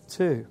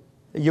too.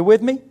 Are you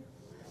with me?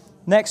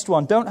 Next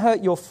one, don't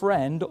hurt your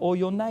friend or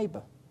your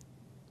neighbor.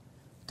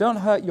 Don't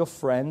hurt your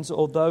friends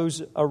or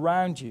those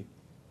around you.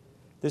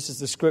 This is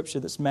the scripture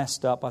that's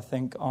messed up, I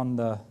think, on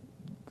the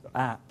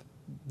app.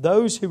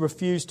 Those who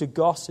refuse to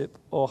gossip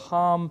or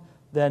harm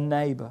their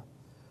neighbor,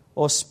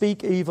 or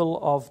speak evil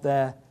of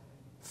their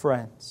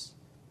friends.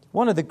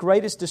 One of the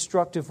greatest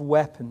destructive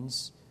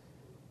weapons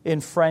in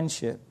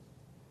friendship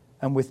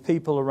and with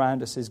people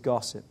around us is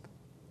gossip.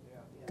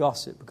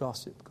 Gossip,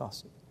 gossip,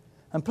 gossip.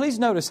 And please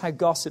notice how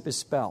gossip is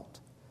spelled.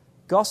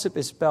 Gossip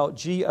is spelled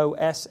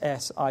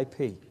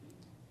Gossip.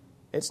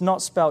 It's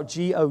not spelled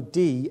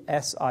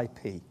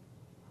Godsip.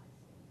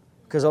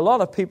 Because a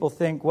lot of people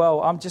think,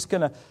 well, I'm just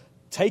going to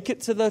take it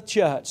to the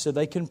church so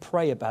they can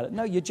pray about it.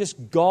 No, you're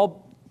just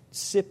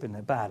gossiping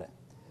about it.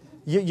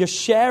 You're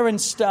sharing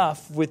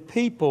stuff with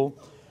people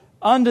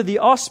under the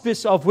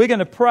auspice of we're going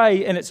to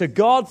pray and it's a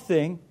God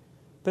thing,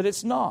 but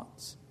it's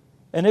not.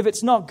 And if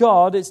it's not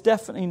God, it's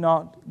definitely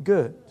not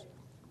good.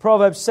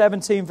 Proverbs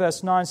 17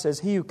 verse 9 says,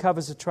 he who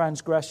covers a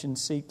transgression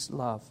seeks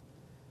love,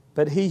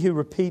 but he who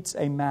repeats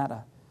a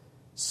matter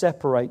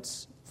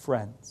separates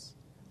friends.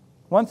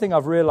 One thing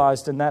I've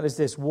realized, and that is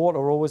this: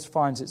 water always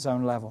finds its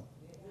own level.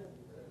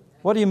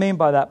 What do you mean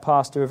by that,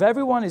 Pastor? If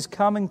everyone is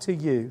coming to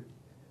you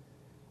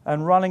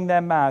and running their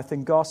mouth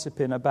and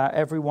gossiping about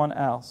everyone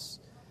else,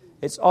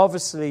 it's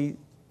obviously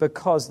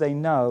because they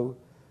know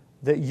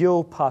that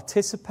you'll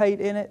participate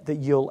in it, that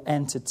you'll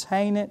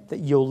entertain it, that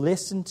you'll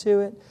listen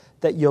to it,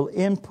 that you'll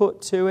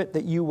input to it,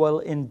 that you will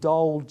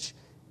indulge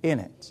in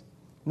it.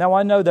 Now,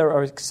 I know there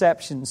are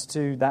exceptions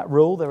to that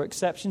rule. There are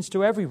exceptions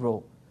to every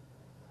rule.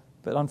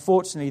 But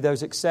unfortunately,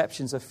 those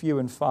exceptions are few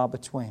and far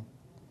between.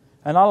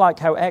 And I like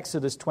how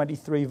Exodus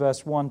 23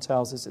 verse 1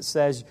 tells us. It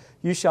says,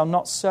 you shall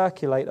not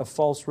circulate a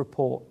false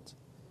report.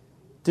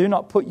 Do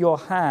not put your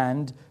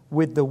hand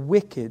with the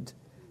wicked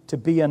to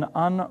be an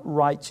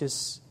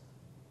unrighteous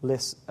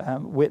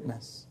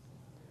witness.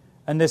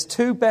 And there's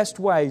two best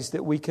ways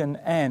that we can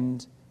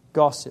end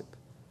gossip.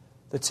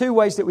 The two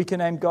ways that we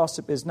can end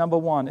gossip is, number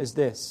one is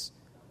this,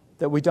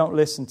 that we don't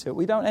listen to it.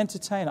 We don't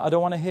entertain it. I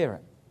don't want to hear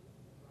it.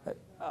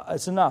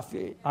 It's enough.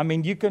 I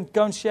mean, you can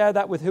go and share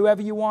that with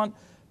whoever you want,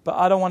 but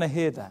I don't want to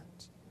hear that.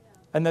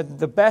 And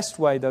the best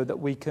way, though, that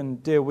we can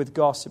deal with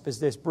gossip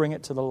is this: bring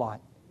it to the light.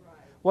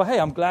 Well,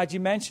 hey, I'm glad you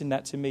mentioned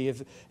that to me.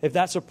 If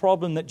that's a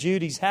problem that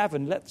Judy's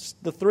having, let's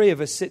the three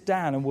of us sit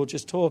down and we'll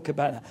just talk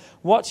about it.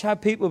 Watch how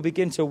people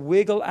begin to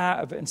wiggle out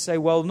of it and say,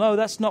 well, no,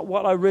 that's not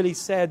what I really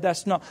said.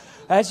 That's not.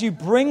 As you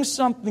bring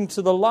something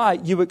to the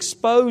light, you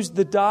expose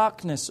the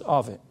darkness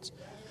of it.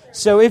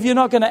 So if you're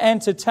not going to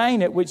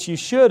entertain it, which you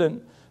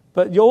shouldn't,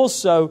 but you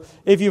also,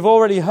 if you've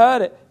already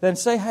heard it, then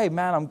say, hey,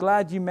 man, I'm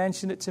glad you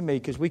mentioned it to me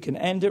because we can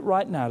end it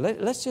right now.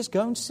 Let's just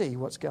go and see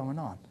what's going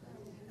on.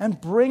 And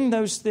bring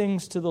those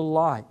things to the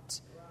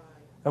light.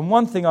 And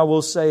one thing I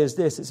will say is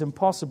this: it's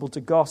impossible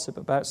to gossip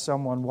about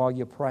someone while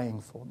you're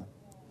praying for them.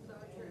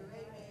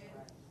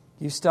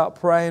 You start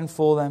praying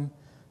for them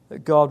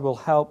that God will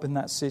help in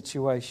that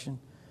situation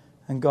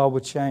and God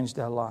will change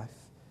their life.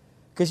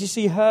 Because you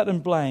see, hurt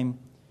and blame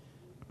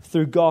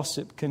through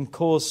gossip can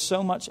cause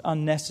so much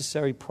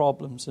unnecessary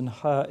problems and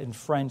hurt in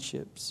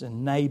friendships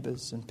and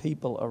neighbors and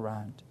people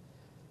around.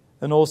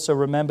 And also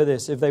remember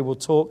this: if they will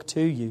talk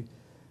to you,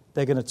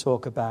 they're going to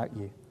talk about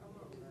you.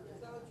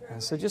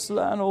 And so just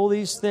learn all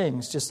these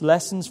things. Just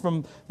lessons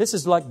from... This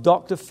is like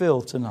Dr.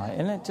 Phil tonight,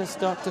 isn't it? Just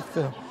Dr.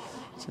 Phil.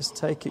 Just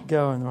take it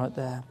going right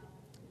there.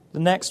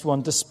 The next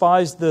one: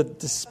 despise the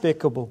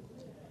despicable.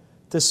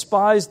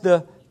 Despise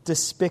the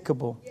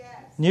despicable.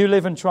 New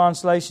Living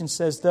Translation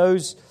says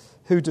those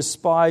who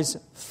despise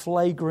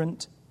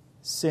flagrant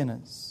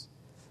sinners.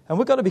 And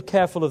we've got to be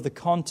careful of the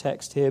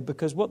context here,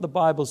 because what the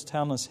Bible's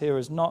telling us here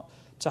is not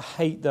to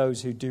hate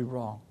those who do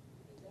wrong.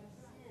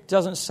 It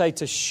doesn't say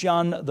to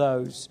shun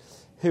those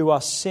who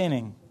are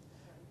sinning.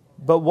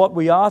 But what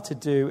we are to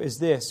do is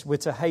this: we're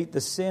to hate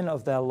the sin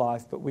of their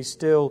life, but we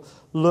still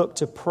look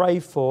to pray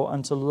for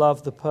and to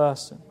love the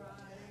person.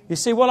 You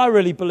see, what I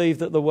really believe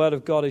that the Word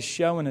of God is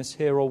showing us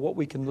here, or what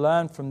we can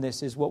learn from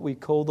this, is what we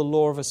call the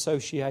law of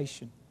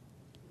association.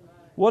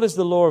 What is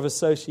the law of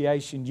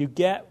association? You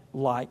get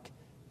like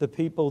the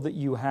people that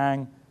you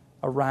hang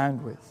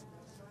around with.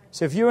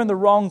 So if you're in the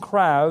wrong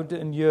crowd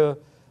and you're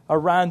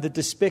around the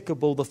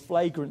despicable, the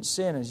flagrant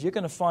sinners, you're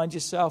going to find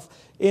yourself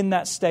in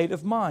that state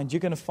of mind.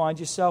 You're going to find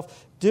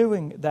yourself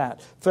doing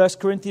that. 1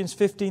 Corinthians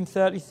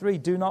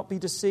 15:33, do not be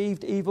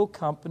deceived. Evil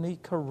company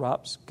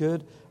corrupts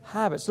good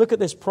habits. Look at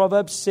this,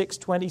 Proverbs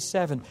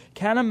 6:27.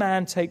 Can a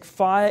man take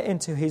fire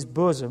into his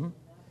bosom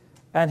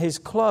and his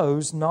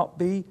clothes not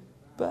be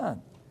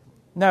burned?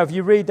 Now, if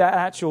you read that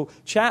actual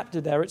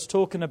chapter there, it's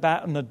talking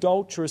about an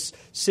adulterous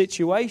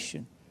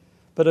situation.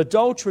 But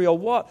adultery, or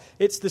what?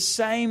 It's the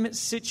same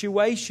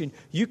situation.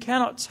 You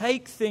cannot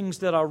take things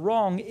that are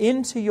wrong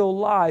into your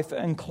life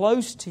and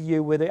close to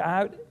you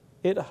without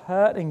it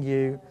hurting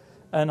you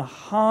and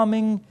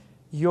harming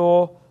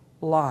your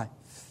life.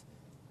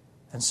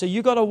 And so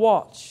you've got to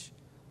watch.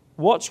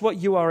 Watch what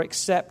you are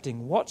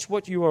accepting. Watch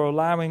what you are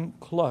allowing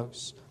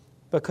close,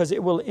 because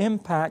it will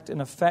impact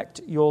and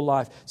affect your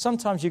life.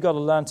 Sometimes you've got to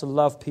learn to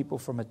love people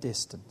from a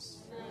distance.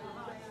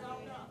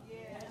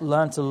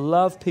 Learn to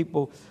love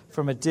people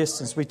from a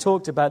distance. We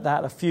talked about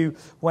that a few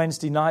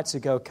Wednesday nights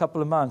ago, a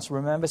couple of months.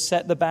 Remember,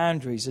 set the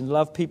boundaries and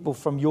love people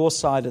from your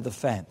side of the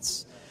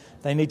fence.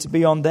 They need to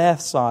be on their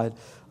side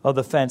of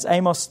the fence.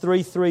 Amos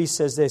 3:3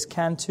 says this: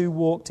 can two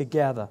walk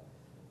together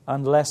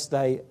unless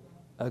they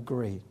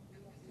agree?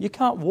 You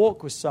can't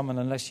walk with someone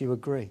unless you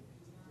agree.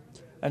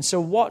 And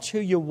so watch who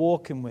you're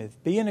walking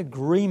with. Be in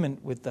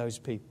agreement with those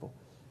people.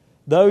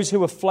 Those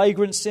who are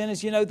flagrant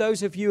sinners,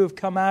 those of you who have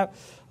come out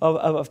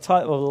of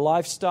a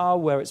lifestyle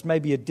where it's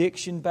maybe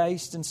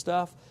addiction-based and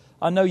stuff,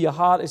 I know your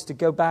heart is to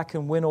go back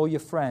and win all your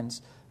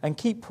friends and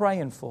keep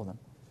praying for them.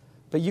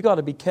 But you've got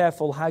to be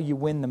careful how you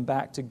win them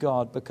back to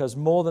God, because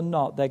more than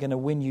not, they're going to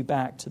win you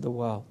back to the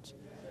world,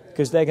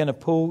 because they're going to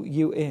pull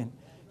you in.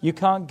 You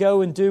can't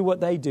go and do what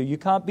they do. You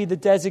can't be the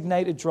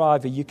designated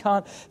driver. You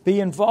can't be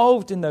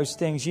involved in those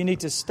things. You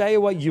need to stay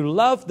away. You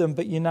love them,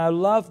 but you now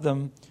love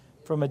them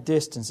from a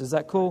distance. Is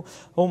that cool?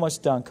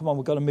 Almost done. Come on,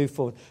 we've got to move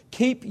forward.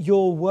 Keep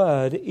your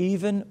word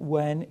even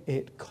when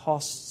it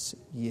costs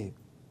you.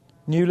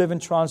 New Living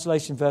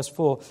Translation, verse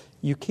 4.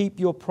 You keep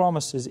your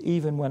promises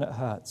even when it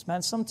hurts.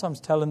 Man, sometimes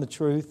telling the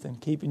truth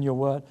and keeping your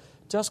word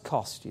does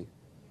cost you.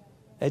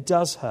 It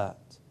does hurt.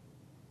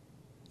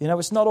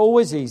 It's not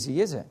always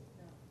easy, is it?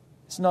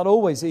 It's not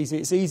always easy.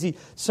 It's easy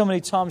so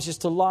many times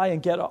just to lie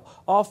and get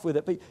off with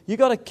it. But you've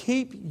got to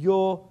keep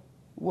your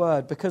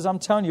word, because I'm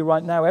telling you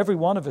right now, every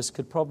one of us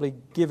could probably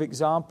give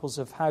examples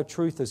of how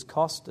truth has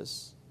cost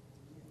us.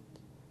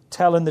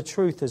 Telling the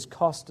truth has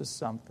cost us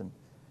something.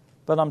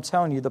 But I'm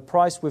telling you, the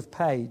price we've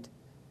paid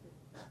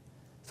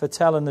for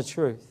telling the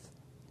truth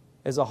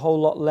is a whole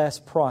lot less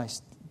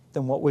price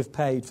than what we've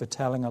paid for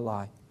telling a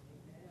lie.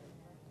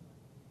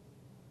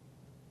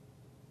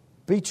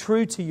 Be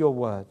true to your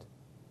word.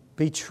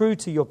 Be true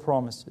to your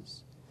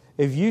promises.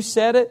 If you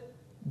said it,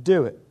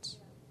 do it.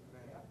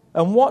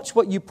 And watch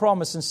what you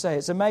promise and say.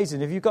 It's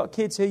amazing. If you've got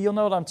kids here, you'll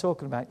know what I'm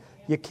talking about.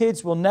 Your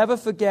kids will never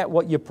forget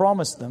what you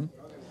promised them.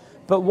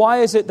 But why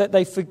is it that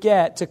they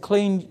forget to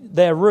clean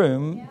their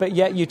room, but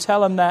yet you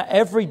tell them that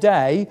every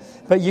day,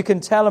 but you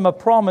can tell them a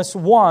promise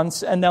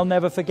once and they'll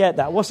never forget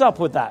that? What's up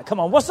with that? Come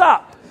on, what's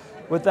up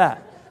with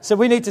that? So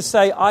we need to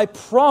say, I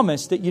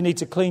promise that you need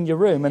to clean your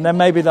room, and then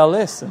maybe they'll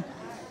listen.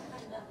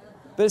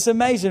 But it's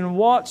amazing.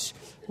 Watch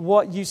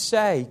what you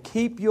say.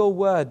 Keep your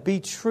word. Be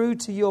true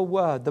to your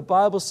word. The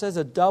Bible says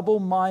a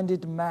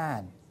double-minded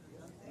man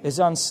is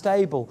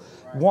unstable.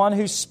 One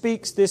who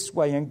speaks this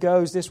way and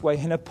goes this way.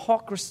 An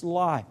hypocrisy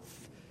life.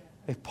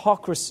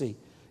 Hypocrisy.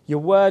 Your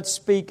words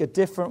speak a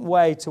different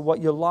way to what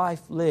your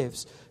life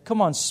lives.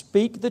 Come on,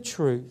 speak the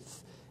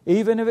truth.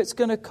 Even if it's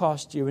going to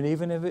cost you and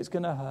even if it's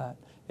going to hurt,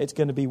 it's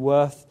going to be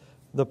worth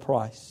the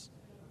price.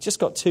 Just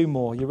got two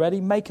more. You ready?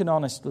 Make an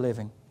honest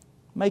living.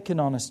 Make an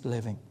honest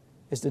living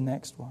is the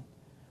next one.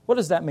 What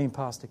does that mean,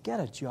 Pastor?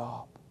 Get a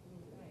job.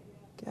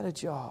 Get a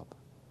job.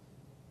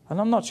 And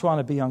I'm not trying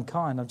to be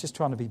unkind. I'm just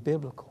trying to be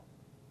biblical.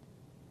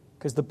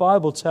 Because the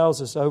Bible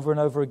tells us over and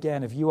over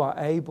again, if you are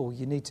able,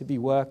 you need to be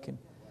working.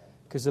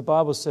 Because the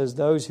Bible says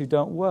those who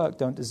don't work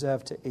don't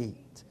deserve to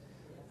eat.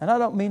 And I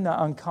don't mean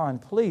that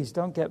unkind. Please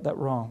don't get that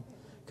wrong.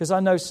 Because I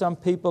know some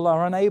people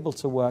are unable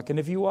to work. And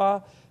if you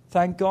are,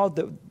 thank God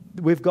that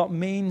we've got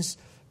means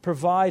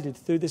provided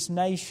through this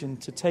nation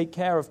to take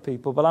care of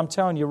people. But I'm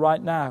telling you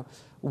right now,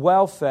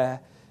 welfare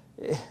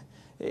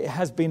it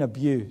has been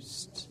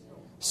abused.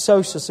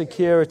 Social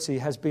security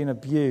has been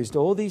abused.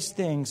 All these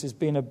things has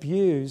been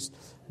abused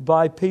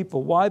by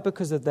people. Why?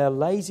 Because of their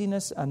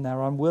laziness and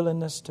their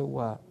unwillingness to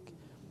work.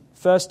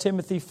 1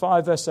 Timothy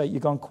 5 verse 8,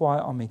 you've gone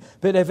quiet on me.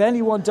 But if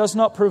anyone does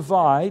not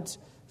provide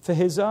for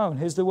his own,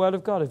 here's the word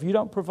of God. If you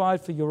don't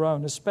provide for your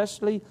own,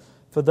 especially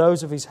for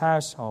those of his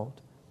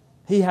household,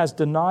 he has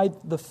denied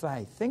the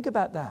faith. Think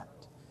about that.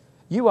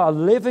 You are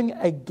living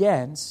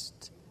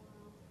against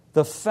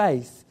the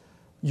faith.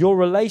 Your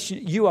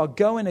relation, you are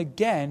going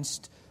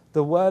against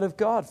the word of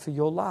God for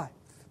your life.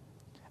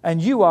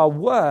 And you are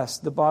worse,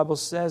 the Bible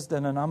says,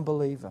 than an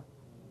unbeliever.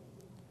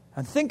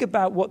 And think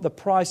about what the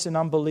price an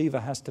unbeliever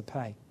has to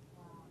pay.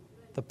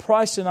 The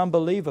price an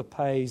unbeliever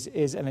pays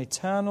is an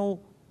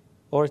eternal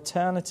or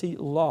eternity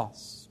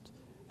lost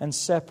and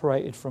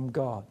separated from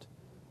God.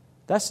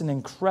 That's an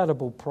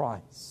incredible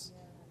price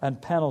and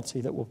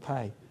penalty that we'll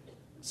pay.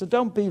 So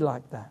don't be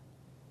like that.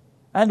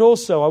 And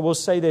also, I will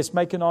say this,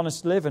 make an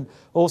honest living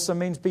also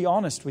means be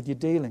honest with your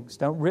dealings.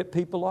 Don't rip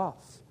people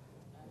off.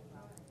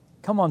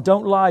 Come on,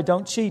 don't lie,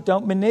 don't cheat,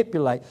 don't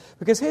manipulate.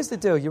 Because here's the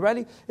deal, you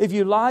ready? If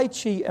you lie,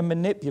 cheat, and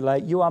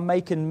manipulate, you are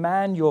making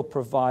man your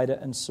provider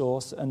and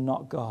source and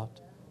not God.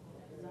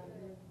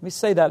 Let me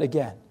say that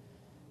again.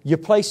 You're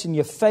placing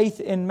your faith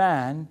in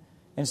man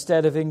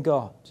instead of in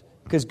God.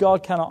 Because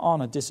God cannot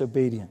honor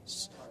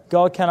disobedience.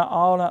 God cannot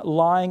honor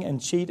lying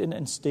and cheating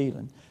and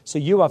stealing. So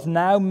you have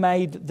now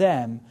made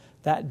them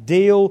that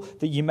deal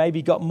that you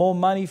maybe got more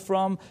money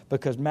from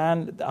because,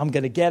 man, I'm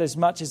going to get as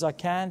much as I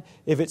can.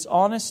 If it's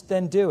honest,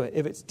 then do it.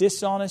 If it's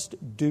dishonest,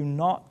 do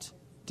not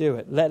do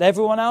it. Let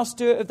everyone else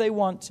do it if they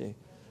want to.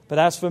 But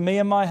as for me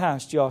and my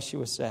house,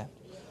 Joshua said,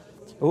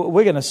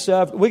 we're going to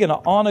serve, we're going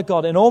to honor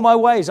God. In all my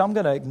ways, I'm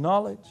going to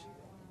acknowledge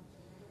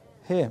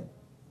Him.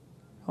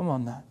 Come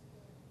on now.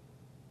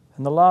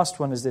 And the last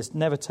one is this,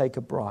 never take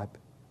a bribe.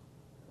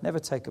 Never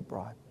take a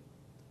bribe.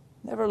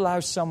 Never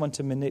allow someone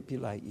to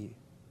manipulate you,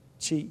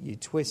 cheat you,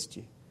 twist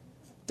you.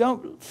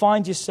 Don't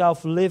find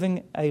yourself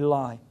living a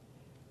lie.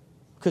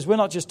 Because we're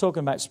not just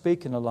talking about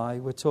speaking a lie,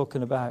 we're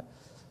talking about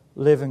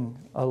living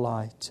a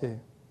lie too.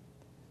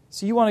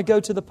 So you want to go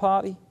to the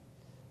party?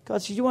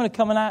 God says, you want to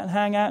come out and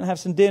hang out and have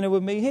some dinner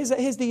with me? Here's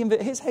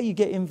how you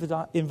get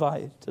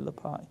invited to the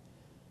party.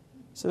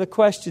 So the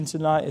question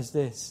tonight is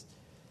this.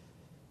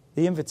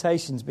 The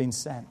invitation's been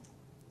sent.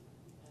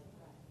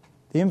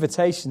 The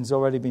invitation's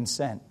already been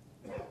sent.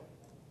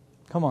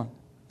 Come on.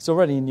 It's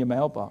already in your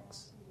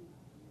mailbox.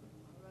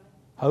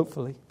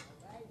 Hopefully.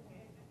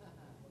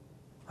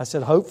 I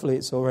said hopefully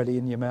it's already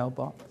in your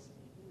mailbox.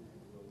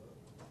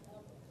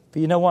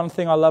 But you know one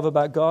thing I love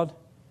about God?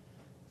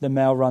 The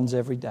mail runs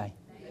every day.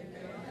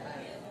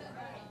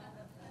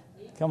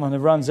 Come on, it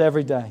runs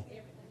every day.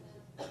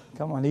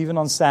 Come on, even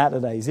on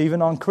Saturdays,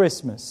 even on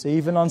Christmas,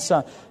 even on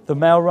Sunday. The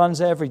mail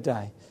runs every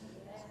day.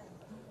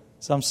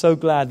 So I'm so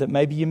glad that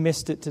maybe you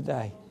missed it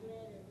today.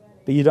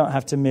 But you don't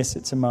have to miss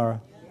it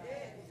tomorrow.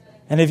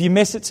 And if you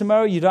miss it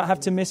tomorrow, you don't have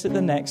to miss it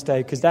the next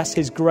day, because that's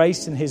His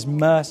grace and His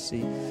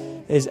mercy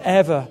is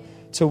ever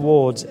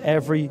towards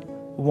every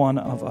one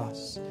of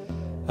us.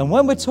 And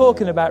when we're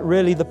talking about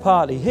really the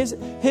party, here's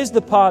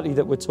the party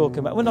that we're talking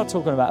about. We're not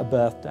talking about a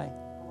birthday.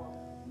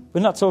 We're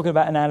not talking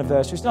about an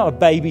anniversary. It's not a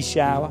baby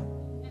shower.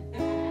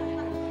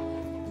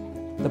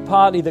 The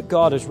party that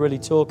God is really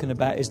talking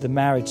about is the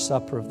marriage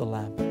supper of the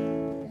Lamb.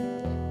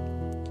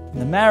 And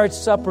the marriage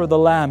supper of the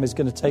Lamb is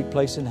going to take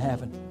place in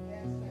heaven.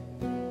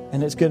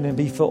 And it's going to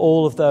be for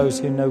all of those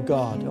who know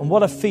God. And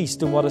what a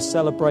feast and what a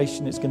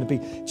celebration it's going to be.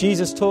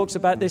 Jesus talks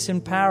about this in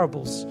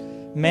parables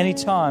many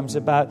times,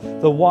 about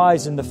the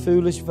wise and the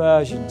foolish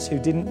virgins who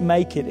didn't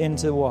make it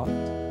into what?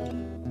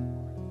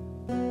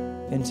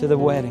 Into the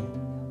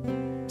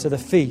wedding, to the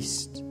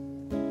feast.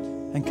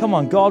 And come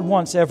on, God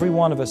wants every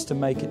one of us to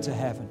make it to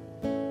heaven.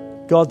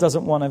 God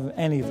doesn't want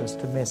any of us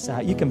to miss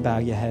out. You can bow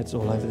your heads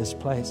all over this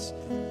place.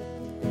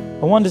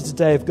 I wonder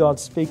today if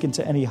God's speaking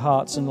to any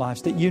hearts and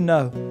lives that you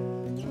know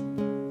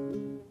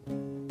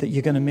that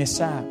you're going to miss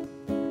out.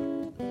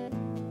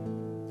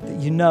 That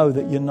you know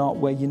that you're not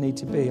where you need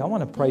to be. I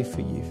want to pray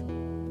for you.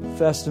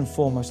 First and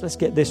foremost, let's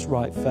get this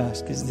right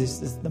first, because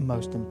this is the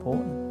most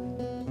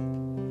important.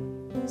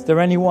 Is there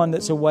anyone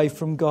that's away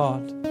from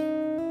God?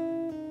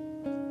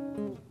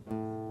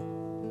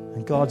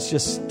 And God's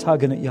just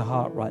tugging at your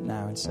heart right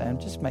now and saying,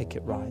 just make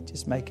it right.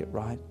 Just make it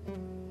right.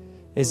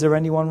 Is there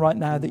anyone right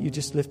now that you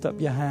just lift up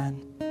your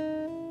hand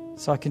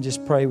so I can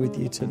just pray with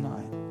you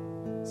tonight?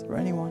 Is there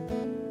anyone?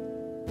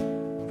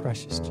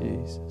 Precious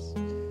Jesus.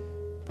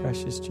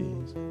 Precious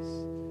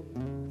Jesus.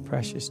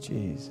 Precious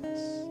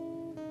Jesus.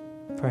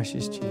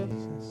 Precious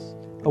Jesus.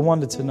 I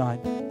wonder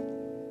tonight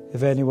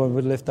if anyone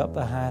would lift up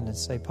their hand and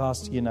say,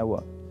 Pastor, you know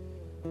what?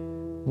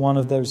 One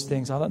of those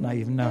things, I don't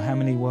even know how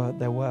many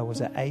there were.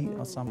 Was it 8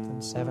 or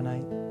something? 7,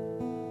 8?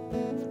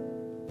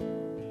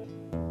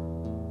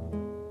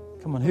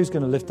 Come on, who's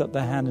going to lift up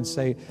their hand and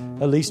say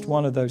at least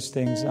one of those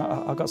things?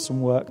 I've got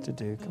some work to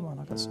do. Come on,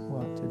 I've got some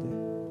work to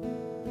do.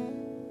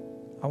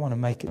 I want to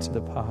make it to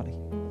the party.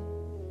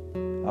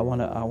 I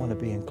want to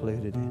be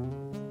included in.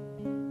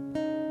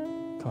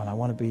 Come on, I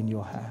want to be in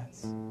your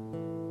hands.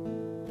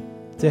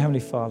 Dear Heavenly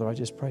Father, I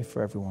just pray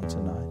for everyone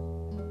tonight.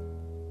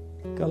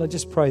 God, I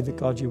just pray that,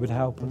 God, you would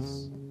help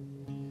us.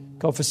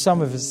 God, for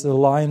some of us, the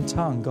lying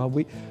tongue, God,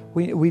 we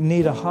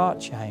need a heart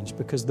change,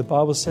 because the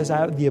Bible says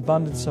out of the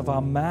abundance of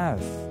our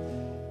mouth,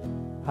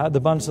 out of the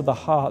abundance of the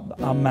heart,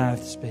 our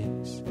mouth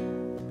speaks.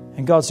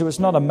 And God, so it's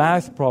not a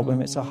mouth problem,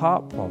 it's a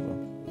heart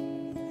problem.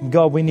 And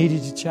God, we need you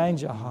to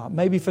change our heart.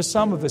 Maybe for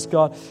some of us,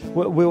 God,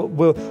 we'll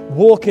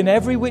walk in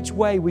every which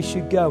way we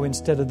should go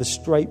instead of the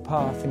straight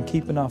path, and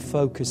keeping our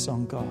focus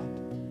on God.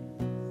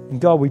 And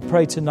God, we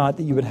pray tonight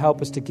that you would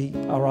help us to keep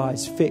our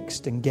eyes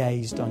fixed and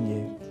gazed on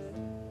you.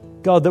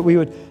 God, that we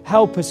would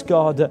help us,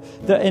 God,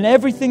 that in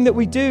everything that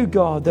we do,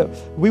 God, that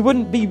we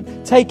wouldn't be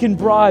taking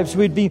bribes,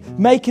 we'd be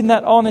making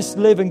that honest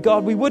living.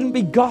 God, we wouldn't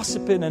be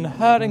gossiping and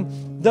hurting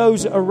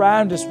those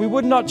around us. We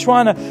would not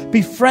trying to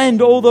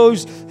befriend all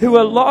those who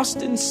are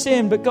lost in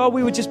sin, but God,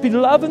 we would just be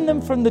loving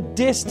them from the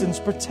distance,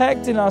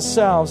 protecting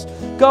ourselves.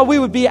 God, we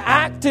would be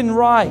acting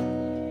right.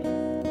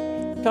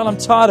 God, I'm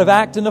tired of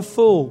acting a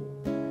fool.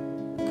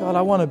 God,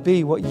 I want to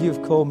be what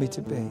you've called me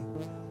to be.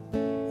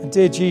 And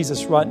dear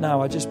Jesus, right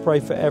now, I just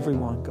pray for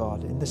everyone,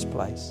 God, in this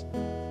place.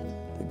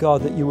 That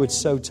God, that you would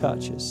so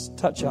touch us,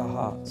 touch our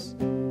hearts,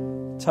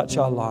 touch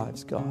our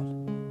lives, God.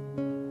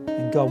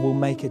 And God, we'll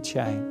make a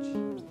change.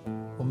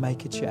 We'll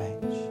make a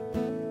change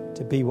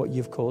to be what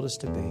you've called us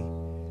to be.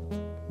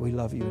 We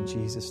love you in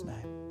Jesus' name.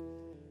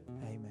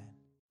 Amen.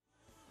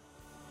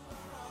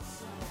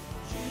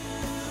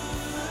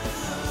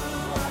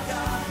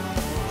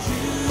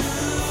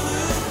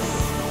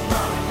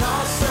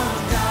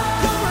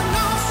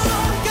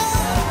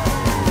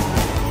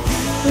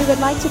 We would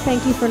like to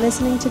thank you for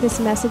listening to this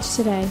message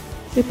today.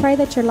 We pray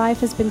that your life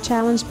has been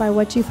challenged by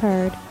what you've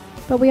heard,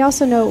 but we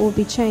also know it will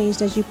be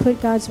changed as you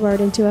put God's Word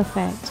into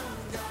effect.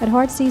 At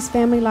Heartsease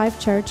Family Life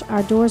Church,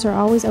 our doors are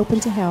always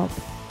open to help.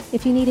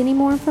 If you need any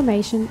more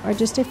information or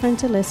just a friend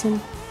to listen,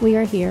 we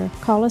are here.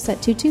 Call us at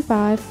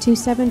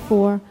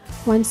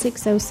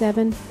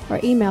 225-274-1607 or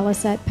email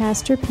us at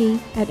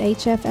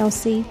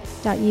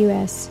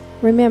pastorp@hflc.us.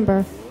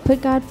 Remember,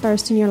 put God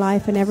first in your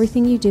life and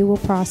everything you do will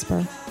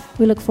prosper.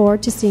 We look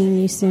forward to seeing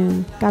you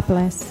soon. God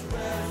bless.